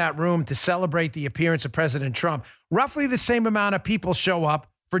people in that room to celebrate the appearance of President Trump, roughly the same amount of people show up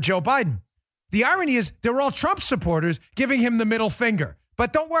for Joe Biden. The irony is they're all Trump supporters giving him the middle finger.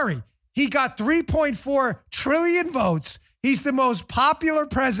 But don't worry. He got 3.4 trillion votes. He's the most popular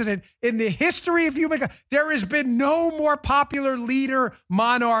president in the history of humankind. There has been no more popular leader,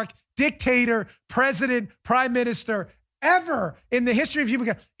 monarch, dictator, president, prime minister ever in the history of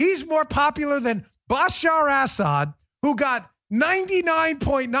humankind. He's more popular than Bashar Assad, who got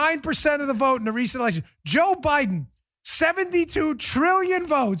 99.9% of the vote in the recent election. Joe Biden, 72 trillion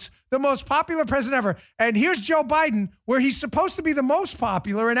votes, the most popular president ever. And here's Joe Biden, where he's supposed to be the most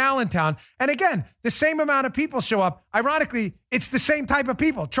popular in Allentown. And again, the same amount of people show up. Ironically, it's the same type of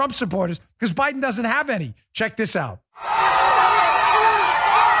people, Trump supporters, because Biden doesn't have any. Check this out.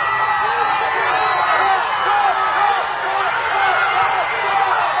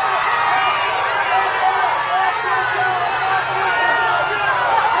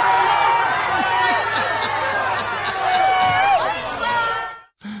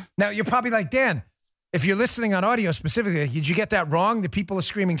 Now, you're probably like, Dan, if you're listening on audio specifically, did you get that wrong? The people are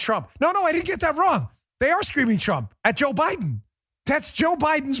screaming Trump. No, I didn't get that wrong. They are screaming Trump at Joe Biden. That's Joe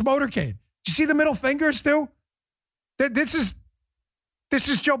Biden's motorcade. Do you see the middle fingers, too? This is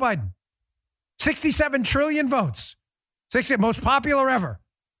Joe Biden. 67 trillion votes. 60, most popular ever.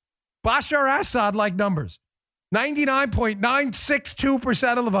 Bashar Assad-like numbers.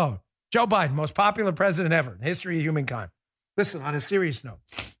 99.962% of the vote. Joe Biden, most popular president ever in the history of humankind. Listen, on a serious note.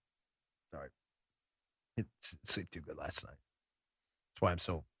 Sorry. Didn't sleep too good last night. That's why I'm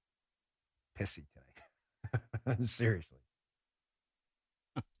so pissy today. Seriously.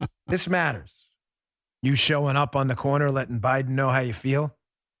 This matters. You showing up on the corner, letting Biden know how you feel.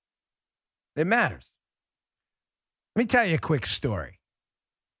 It matters. Let me tell you a quick story.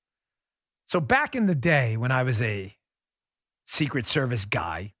 So back in the day when I was a Secret Service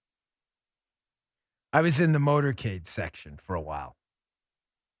guy, I was in the motorcade section for a while.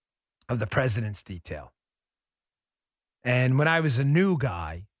 of the president's detail. And when I was a new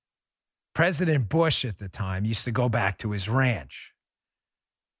guy, President Bush at the time used to go back to his ranch.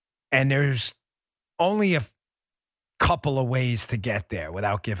 And there's only a couple of ways to get there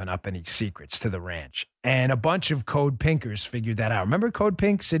without giving up any secrets to the ranch. And a bunch of Code Pinkers figured that out. Remember Code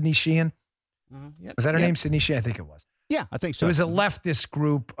Pink, Sydney Sheehan? Yep. Was that her name, Sydney Sheehan? I think it was. Yeah, I think so. It was a leftist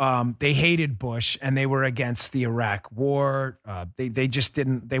group. They hated Bush and they were against the Iraq war. They just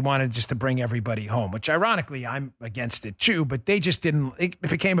didn't, they wanted just to bring everybody home, which ironically I'm against it too, but they just didn't, it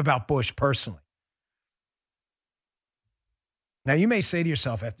became about Bush personally. Now you may say to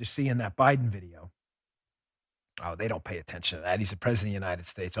yourself after seeing that Biden video, oh, they don't pay attention to that. He's the president of the United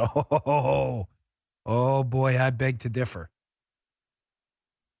States. Oh boy, I beg to differ.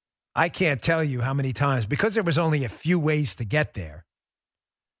 I can't tell you how many times, because there was only a few ways to get there,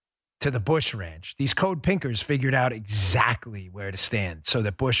 to the Bush ranch, these Code Pinkers figured out exactly where to stand so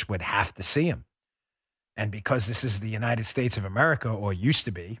that Bush would have to see him. And because this is the United States of America, or used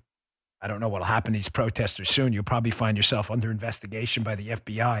to be, I don't know what will happen to these protesters soon. You'll probably find yourself under investigation by the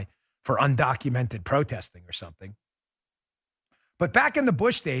FBI for undocumented protesting or something. But back in the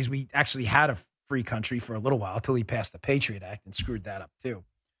Bush days, we actually had a free country for a little while till he passed the Patriot Act and screwed that up too.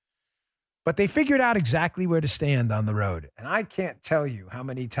 But they figured out exactly where to stand on the road. And I can't tell you how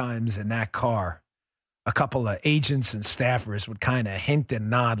many times in that car, a couple of agents and staffers would kind of hint and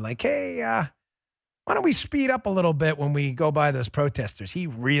nod like, hey, why don't we speed up a little bit when we go by those protesters? He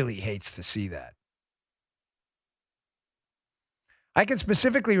really hates to see that. I can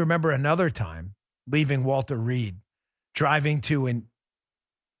specifically remember another time leaving Walter Reed, driving to an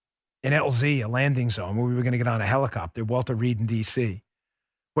LZ, a landing zone where we were going to get on a helicopter, Walter Reed in D.C.,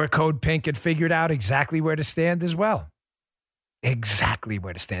 where Code Pink had figured out exactly where to stand as well. Exactly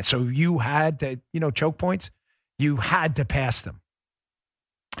where to stand. So you had to, choke points, you had to pass them.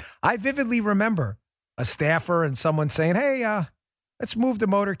 I vividly remember a staffer and someone saying, hey, let's move the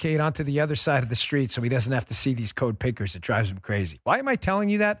motorcade onto the other side of the street so he doesn't have to see these Code Pinkers. It drives him crazy. Why am I telling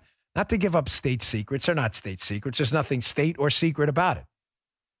you that? Not to give up state secrets. They're not state secrets. There's nothing state or secret about it.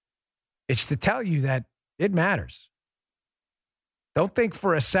 It's to tell you that it matters. Don't think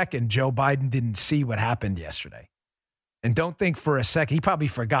for a second Joe Biden didn't see what happened yesterday. And don't think for a second, he probably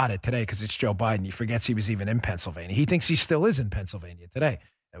forgot it today because it's Joe Biden. He forgets he was even in Pennsylvania. He thinks he still is in Pennsylvania today.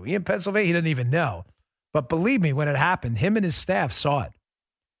 Are we in Pennsylvania? He doesn't even know. But believe me, when it happened, him and his staff saw it.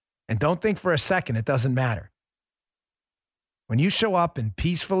 And don't think for a second it doesn't matter. When you show up and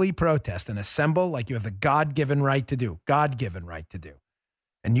peacefully protest and assemble like you have the God-given right to do,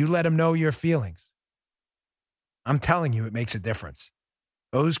 and you let them know your feelings, I'm telling you, it makes a difference.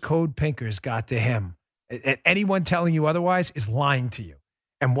 Those Code Pinkers got to him. And anyone telling you otherwise is lying to you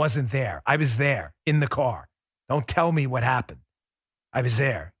and wasn't there. I was there in the car. Don't tell me what happened. I was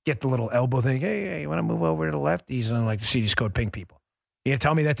there. Get the little elbow thing. Hey, you want to move over to the left? He's don't like to see these Code Pink people. You going to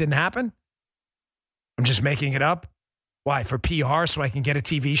tell me that didn't happen? I'm just making it up? Why? For PR so I can get a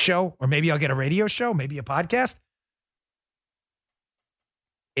TV show? Or maybe I'll get a radio show? Maybe a podcast?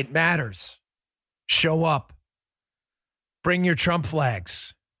 It matters. Show up. Bring your Trump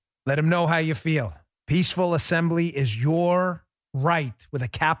flags. Let them know how you feel. Peaceful assembly is your right with a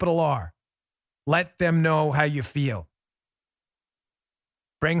capital R. Let them know how you feel.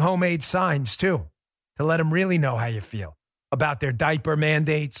 Bring homemade signs, too, to let them really know how you feel about their diaper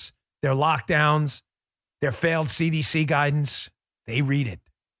mandates, their lockdowns, their failed CDC guidance. They read it.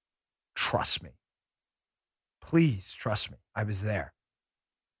 Trust me. Please trust me. I was there.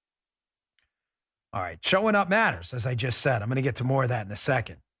 All right, showing up matters, as I just said. I'm going to get to more of that in a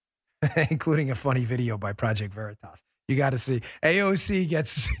second, including a funny video by Project Veritas. You got to see. AOC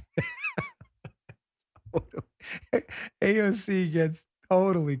gets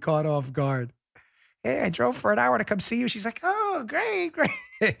totally caught off guard. Hey, I drove for an hour to come see you. She's like, oh, great.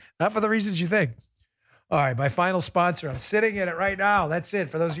 Not for the reasons you think. All right, my final sponsor. I'm sitting in it right now. That's it.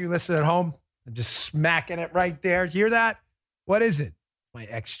 For those of you listening at home, I'm just smacking it right there. Hear that? What is it? My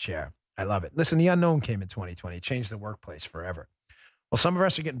X chair. I love it. Listen, the unknown came in 2020. It changed the workplace forever. Well, some of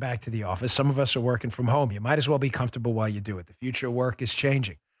us are getting back to the office. Some of us are working from home. You might as well be comfortable while you do it. The future of work is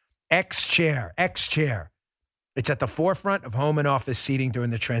changing. X chair. It's at the forefront of home and office seating during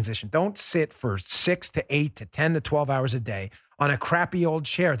the transition. Don't sit for 6 to 8 to 10 to 12 hours a day on a crappy old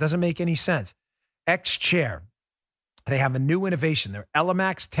chair. It doesn't make any sense. X chair. They have a new innovation. Their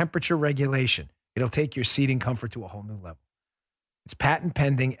Elemax temperature regulation. It'll take your seating comfort to a whole new level. It's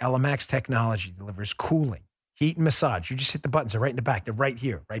patent-pending Elemax technology delivers cooling, heat, and massage. You just hit the buttons. They're right in the back. They're right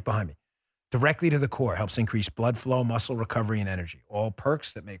here, right behind me. Directly to the core. Helps increase blood flow, muscle recovery, and energy. All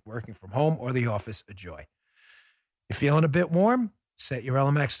perks that make working from home or the office a joy. You feeling a bit warm? Set your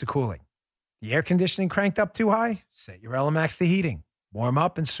LMX to cooling. The air conditioning cranked up too high? Set your LMX to heating. Warm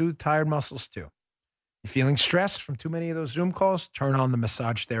up and soothe tired muscles too. You feeling stressed from too many of those Zoom calls? Turn on the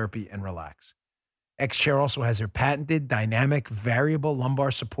massage therapy and relax. X-Chair also has their patented dynamic variable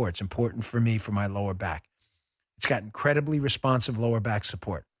lumbar support. It's important for me for my lower back. It's got incredibly responsive lower back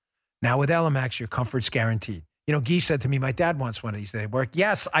support. Now with LMX, your comfort's guaranteed. You know, Guy said to me, my dad wants one of these at work.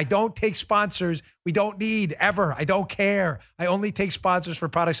 Yes, I don't take sponsors. We don't need ever. I don't care. I only take sponsors for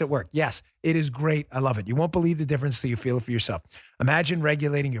products at work. Yes, it is great. I love it. You won't believe the difference till you feel it for yourself. Imagine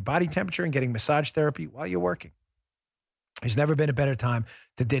regulating your body temperature and getting massage therapy while you're working. There's never been a better time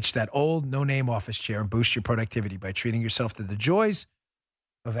to ditch that old no-name office chair and boost your productivity by treating yourself to the joys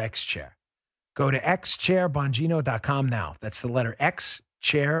of X-Chair. Go to xchairbongino.com now. That's the letter X,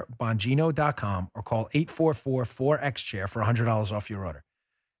 chairbongino.com, or call 844-4XChair for $100 off your order.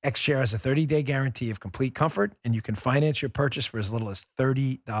 X-Chair has a 30-day guarantee of complete comfort, and you can finance your purchase for as little as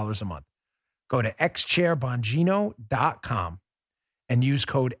 $30 a month. Go to xchairbongino.com and use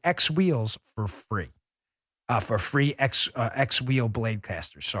code XWheels for free. X-Wheel blade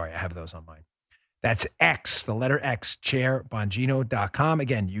casters. Sorry, I have those on mine. That's X, the letter X, chairbongino.com.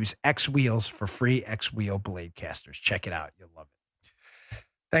 Again, use X-Wheels for free X-Wheel blade casters. Check it out. You'll love it.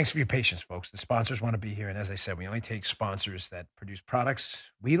 Thanks for your patience, folks. The sponsors want to be here. And as I said, we only take sponsors that produce products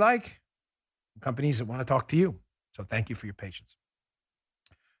we like, companies that want to talk to you. So thank you for your patience.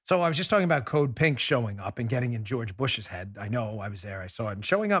 So I was just talking about Code Pink showing up and getting in George Bush's head. I know, I was there. I saw it. And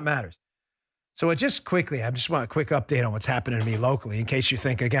showing up matters. So I just want a quick update on what's happening to me locally, in case you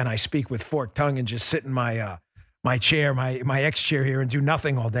think, again, I speak with forked tongue and just sit in my chair, my X-Chair here and do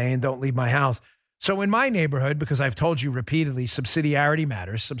nothing all day and don't leave my house. So in my neighborhood, because I've told you repeatedly, subsidiarity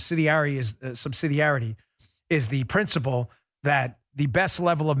matters. Subsidiarity is the principle that the best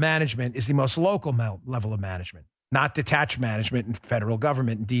level of management is the most local level of management, not detached management in federal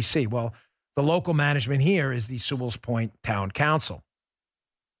government in D.C. Well, the local management here is the Sewell's Point Town Council.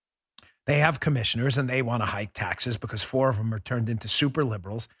 They have commissioners, and they want to hike taxes because 4 of them are turned into super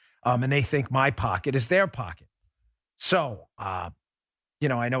liberals, and they think my pocket is their pocket. So, I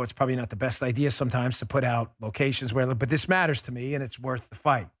know it's probably not the best idea sometimes to put out locations but this matters to me, and it's worth the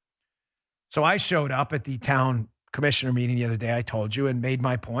fight. So I showed up at the town commissioner meeting the other day, I told you, and made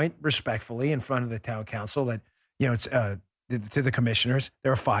my point respectfully in front of the town council that, it's to the commissioners,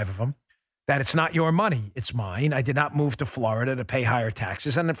 there are 5 of them, that it's not your money, it's mine. I did not move to Florida to pay higher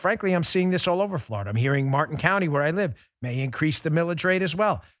taxes. And frankly, I'm seeing this all over Florida. I'm hearing Martin County, where I live, may increase the millage rate as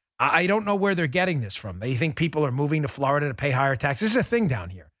well. I don't know where they're getting this from. They think people are moving to Florida to pay higher taxes. This is a thing down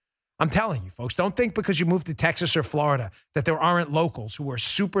here. I'm telling you, folks, don't think because you moved to Texas or Florida that there aren't locals who are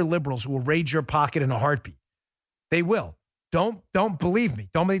super liberals who will raid your pocket in a heartbeat. They will. Don't believe me.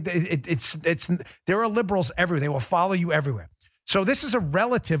 There are liberals everywhere. They will follow you everywhere. So this is a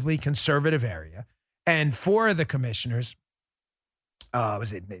relatively conservative area. And 4 of the commissioners,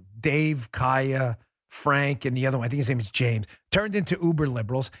 was it Dave, Kaya, Frank, and the other one, I think his name is James, turned into uber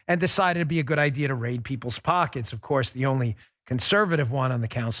liberals and decided it'd be a good idea to raid people's pockets. Of course, the only conservative one on the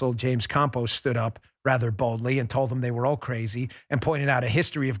council, James Campos, stood up rather boldly and told them they were all crazy and pointed out a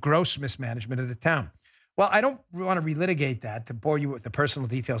history of gross mismanagement of the town. Well, I don't want to relitigate that to bore you with the personal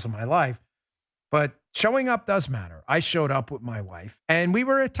details of my life, but showing up does matter. I showed up with my wife, and we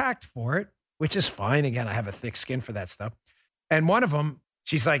were attacked for it, which is fine. Again, I have a thick skin for that stuff. And one of them,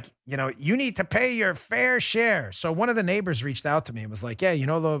 she's like, you need to pay your fair share. So one of the neighbors reached out to me and was like, yeah,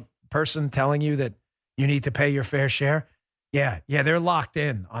 the person telling you that you need to pay your fair share? Yeah, they're locked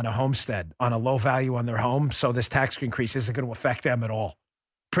in on a homestead, on a low value on their home. So this tax increase isn't going to affect them at all.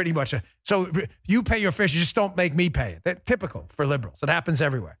 Pretty much. So you pay your fair share, just don't make me pay it. That's typical for liberals. It happens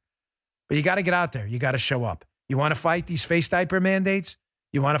everywhere. But you got to get out there. You got to show up. You want to fight these face diaper mandates?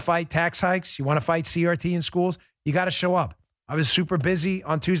 You want to fight tax hikes? You want to fight CRT in schools? You got to show up. I was super busy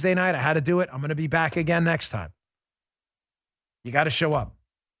on Tuesday night. I had to do it. I'm going to be back again next time. You got to show up.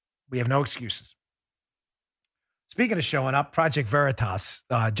 We have no excuses. Speaking of showing up, Project Veritas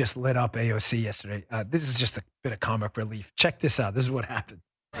just lit up AOC yesterday. This is just a bit of comic relief. Check this out. This is what happened.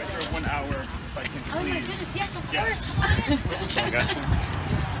 For 1 hour, if I can, please. Oh my goodness, yes, of course.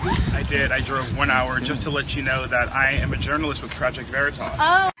 I did. I drove 1 hour just to let you know that I am a journalist with Project Veritas.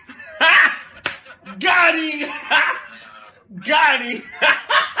 Oh. Got him! Got him!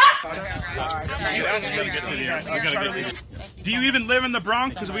 Do you even live in the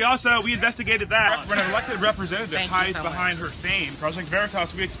Bronx? Because we investigated that. When an elected representative hides behind her fame, Project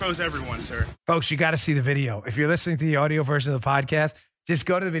Veritas, we expose everyone, sir. Folks, you got to see the video. If you're listening to the audio version of the podcast, just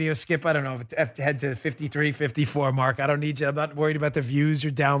go to the video, skip, I don't know, head to the 53, 54 mark. I don't need you. I'm not worried about the views or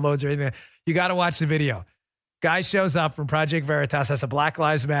downloads or anything. You got to watch the video. Guy shows up from Project Veritas, has a Black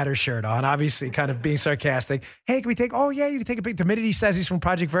Lives Matter shirt on, obviously kind of being sarcastic. Hey, can we take, oh yeah, you can take a pic. The minute he says he's from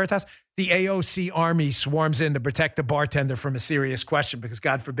Project Veritas, the AOC army swarms in to protect the bartender from a serious question because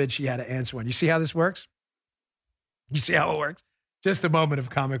God forbid she had to answer one. You see how this works? You see how it works? Just a moment of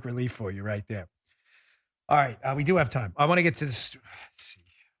comic relief for you right there. All right, we do have time. I want to get to this. Let's see,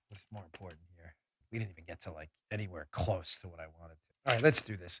 what's more important here? We didn't even get to like anywhere close to what I wanted to. All right, let's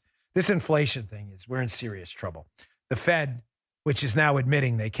do this. This inflation thing we're in serious trouble. The Fed, which is now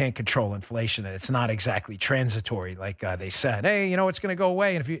admitting they can't control inflation, that it's not exactly transitory like they said. Hey, you know, it's going to go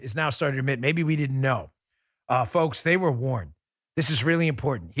away. And is now starting to admit, maybe we didn't know. Folks, they were warned. This is really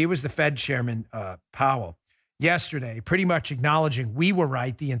important. Here was the Fed chairman, Powell, yesterday, pretty much acknowledging we were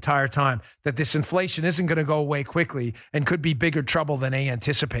right the entire time, that this inflation isn't going to go away quickly and could be bigger trouble than they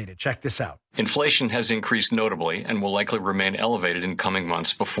anticipated. Check this out. Inflation has increased notably and will likely remain elevated in coming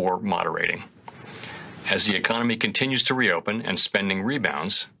months before moderating. As the economy continues to reopen and spending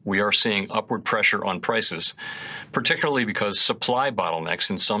rebounds, we are seeing upward pressure on prices, particularly because supply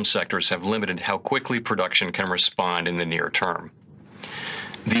bottlenecks in some sectors have limited how quickly production can respond in the near term.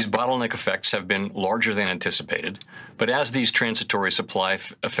 These bottleneck effects have been larger than anticipated, but as these transitory supply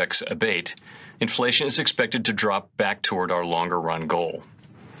effects abate, inflation is expected to drop back toward our longer-run goal.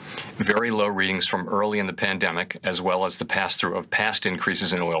 Very low readings from early in the pandemic, as well as the pass-through of past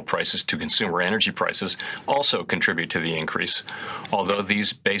increases in oil prices to consumer energy prices, also contribute to the increase, although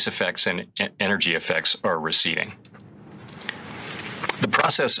these base effects and energy effects are receding. The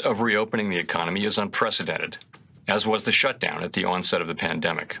process of reopening the economy is unprecedented, as was the shutdown at the onset of the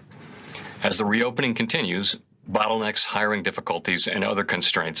pandemic. As the reopening continues, bottlenecks, hiring difficulties, and other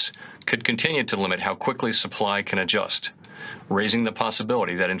constraints could continue to limit how quickly supply can adjust, raising the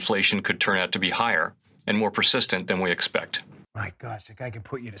possibility that inflation could turn out to be higher and more persistent than we expect. My gosh, that guy can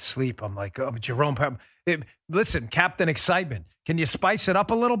put you to sleep. I'm like, oh, but Jerome Powell. Listen, Captain Excitement, can you spice it up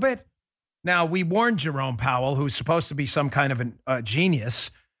a little bit? Now, we warned Jerome Powell, who's supposed to be some kind of a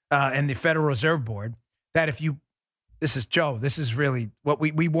genius, and the Federal Reserve Board, that if you, this is really what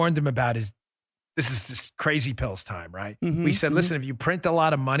we warned him about is this is just crazy pills time, right? We said, listen, if you print a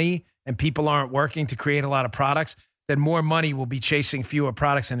lot of money and people aren't working to create a lot of products, then more money will be chasing fewer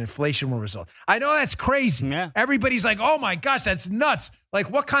products and inflation will result. I know that's crazy. Yeah. Everybody's like, oh my gosh, that's nuts.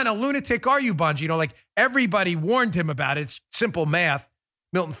 Like, what kind of lunatic are you, Bungie? You know, like everybody warned him about it. It's simple math.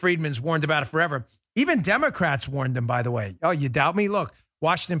 Milton Friedman's warned about it forever. Even Democrats warned him, by the way. Oh, you doubt me? Look,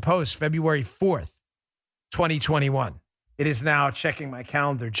 Washington Post, February 4th, 2021. It is now, checking my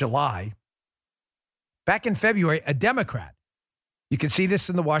calendar, July. Back in February, a Democrat, you can see this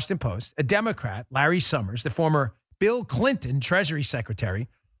in the Washington Post, a Democrat, Larry Summers, the former Bill Clinton Treasury Secretary,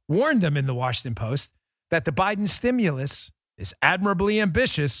 warned them in the Washington Post that the Biden stimulus is admirably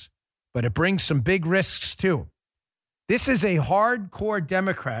ambitious, but it brings some big risks too. This is a hardcore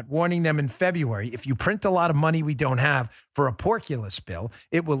Democrat warning them in February, if you print a lot of money we don't have for a porculus bill,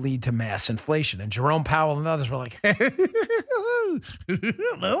 it will lead to mass inflation. And Jerome Powell and others were like, no,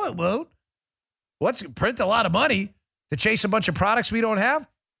 it won't. What's print a lot of money to chase a bunch of products we don't have?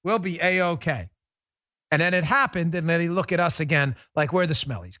 We'll be A-OK. And then it happened, and then they look at us again like we're the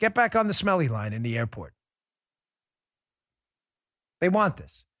smellies. Get back on the smelly line in the airport. They want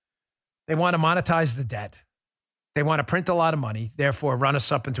this. They want to monetize the debt. They want to print a lot of money, therefore run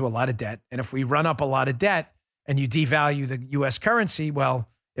us up into a lot of debt. And if we run up a lot of debt and you devalue the U.S. currency, well,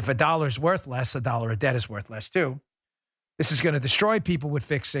 if a dollar's worth less, a dollar of debt is worth less too. This is going to destroy people with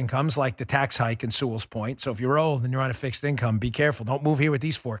fixed incomes, like the tax hike in Sewell's Point. So if you're old and you're on a fixed income, be careful. Don't move here with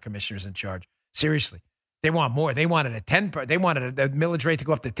these 4 commissioners in charge. Seriously. They want more. They wanted a 10. They wanted the millage rate to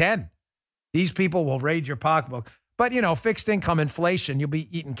go up to 10. These people will raid your pocketbook. But, you know, fixed income inflation, you'll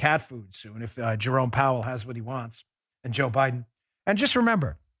be eating cat food soon if Jerome Powell has what he wants and Joe Biden. And just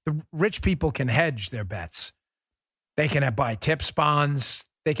remember, the rich people can hedge their bets. They can buy TIPS bonds.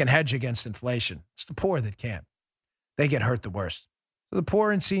 They can hedge against inflation. It's the poor that can't. They get hurt the worst. So the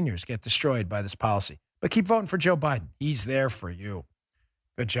poor and seniors get destroyed by this policy. But keep voting for Joe Biden. He's there for you.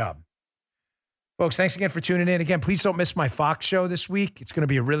 Good job. Folks, thanks again for tuning in. Again, please don't miss my Fox show this week. It's going to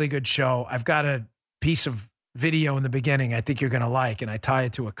be a really good show. I've got a piece of video in the beginning I think you're going to like, and I tie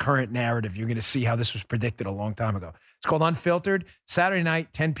it to a current narrative. You're going to see how this was predicted a long time ago. It's called Unfiltered, Saturday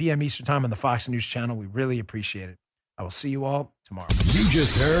night, 10 p.m. Eastern Time on the Fox News Channel. We really appreciate it. I will see you all tomorrow. You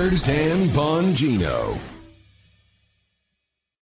just heard Dan Bongino.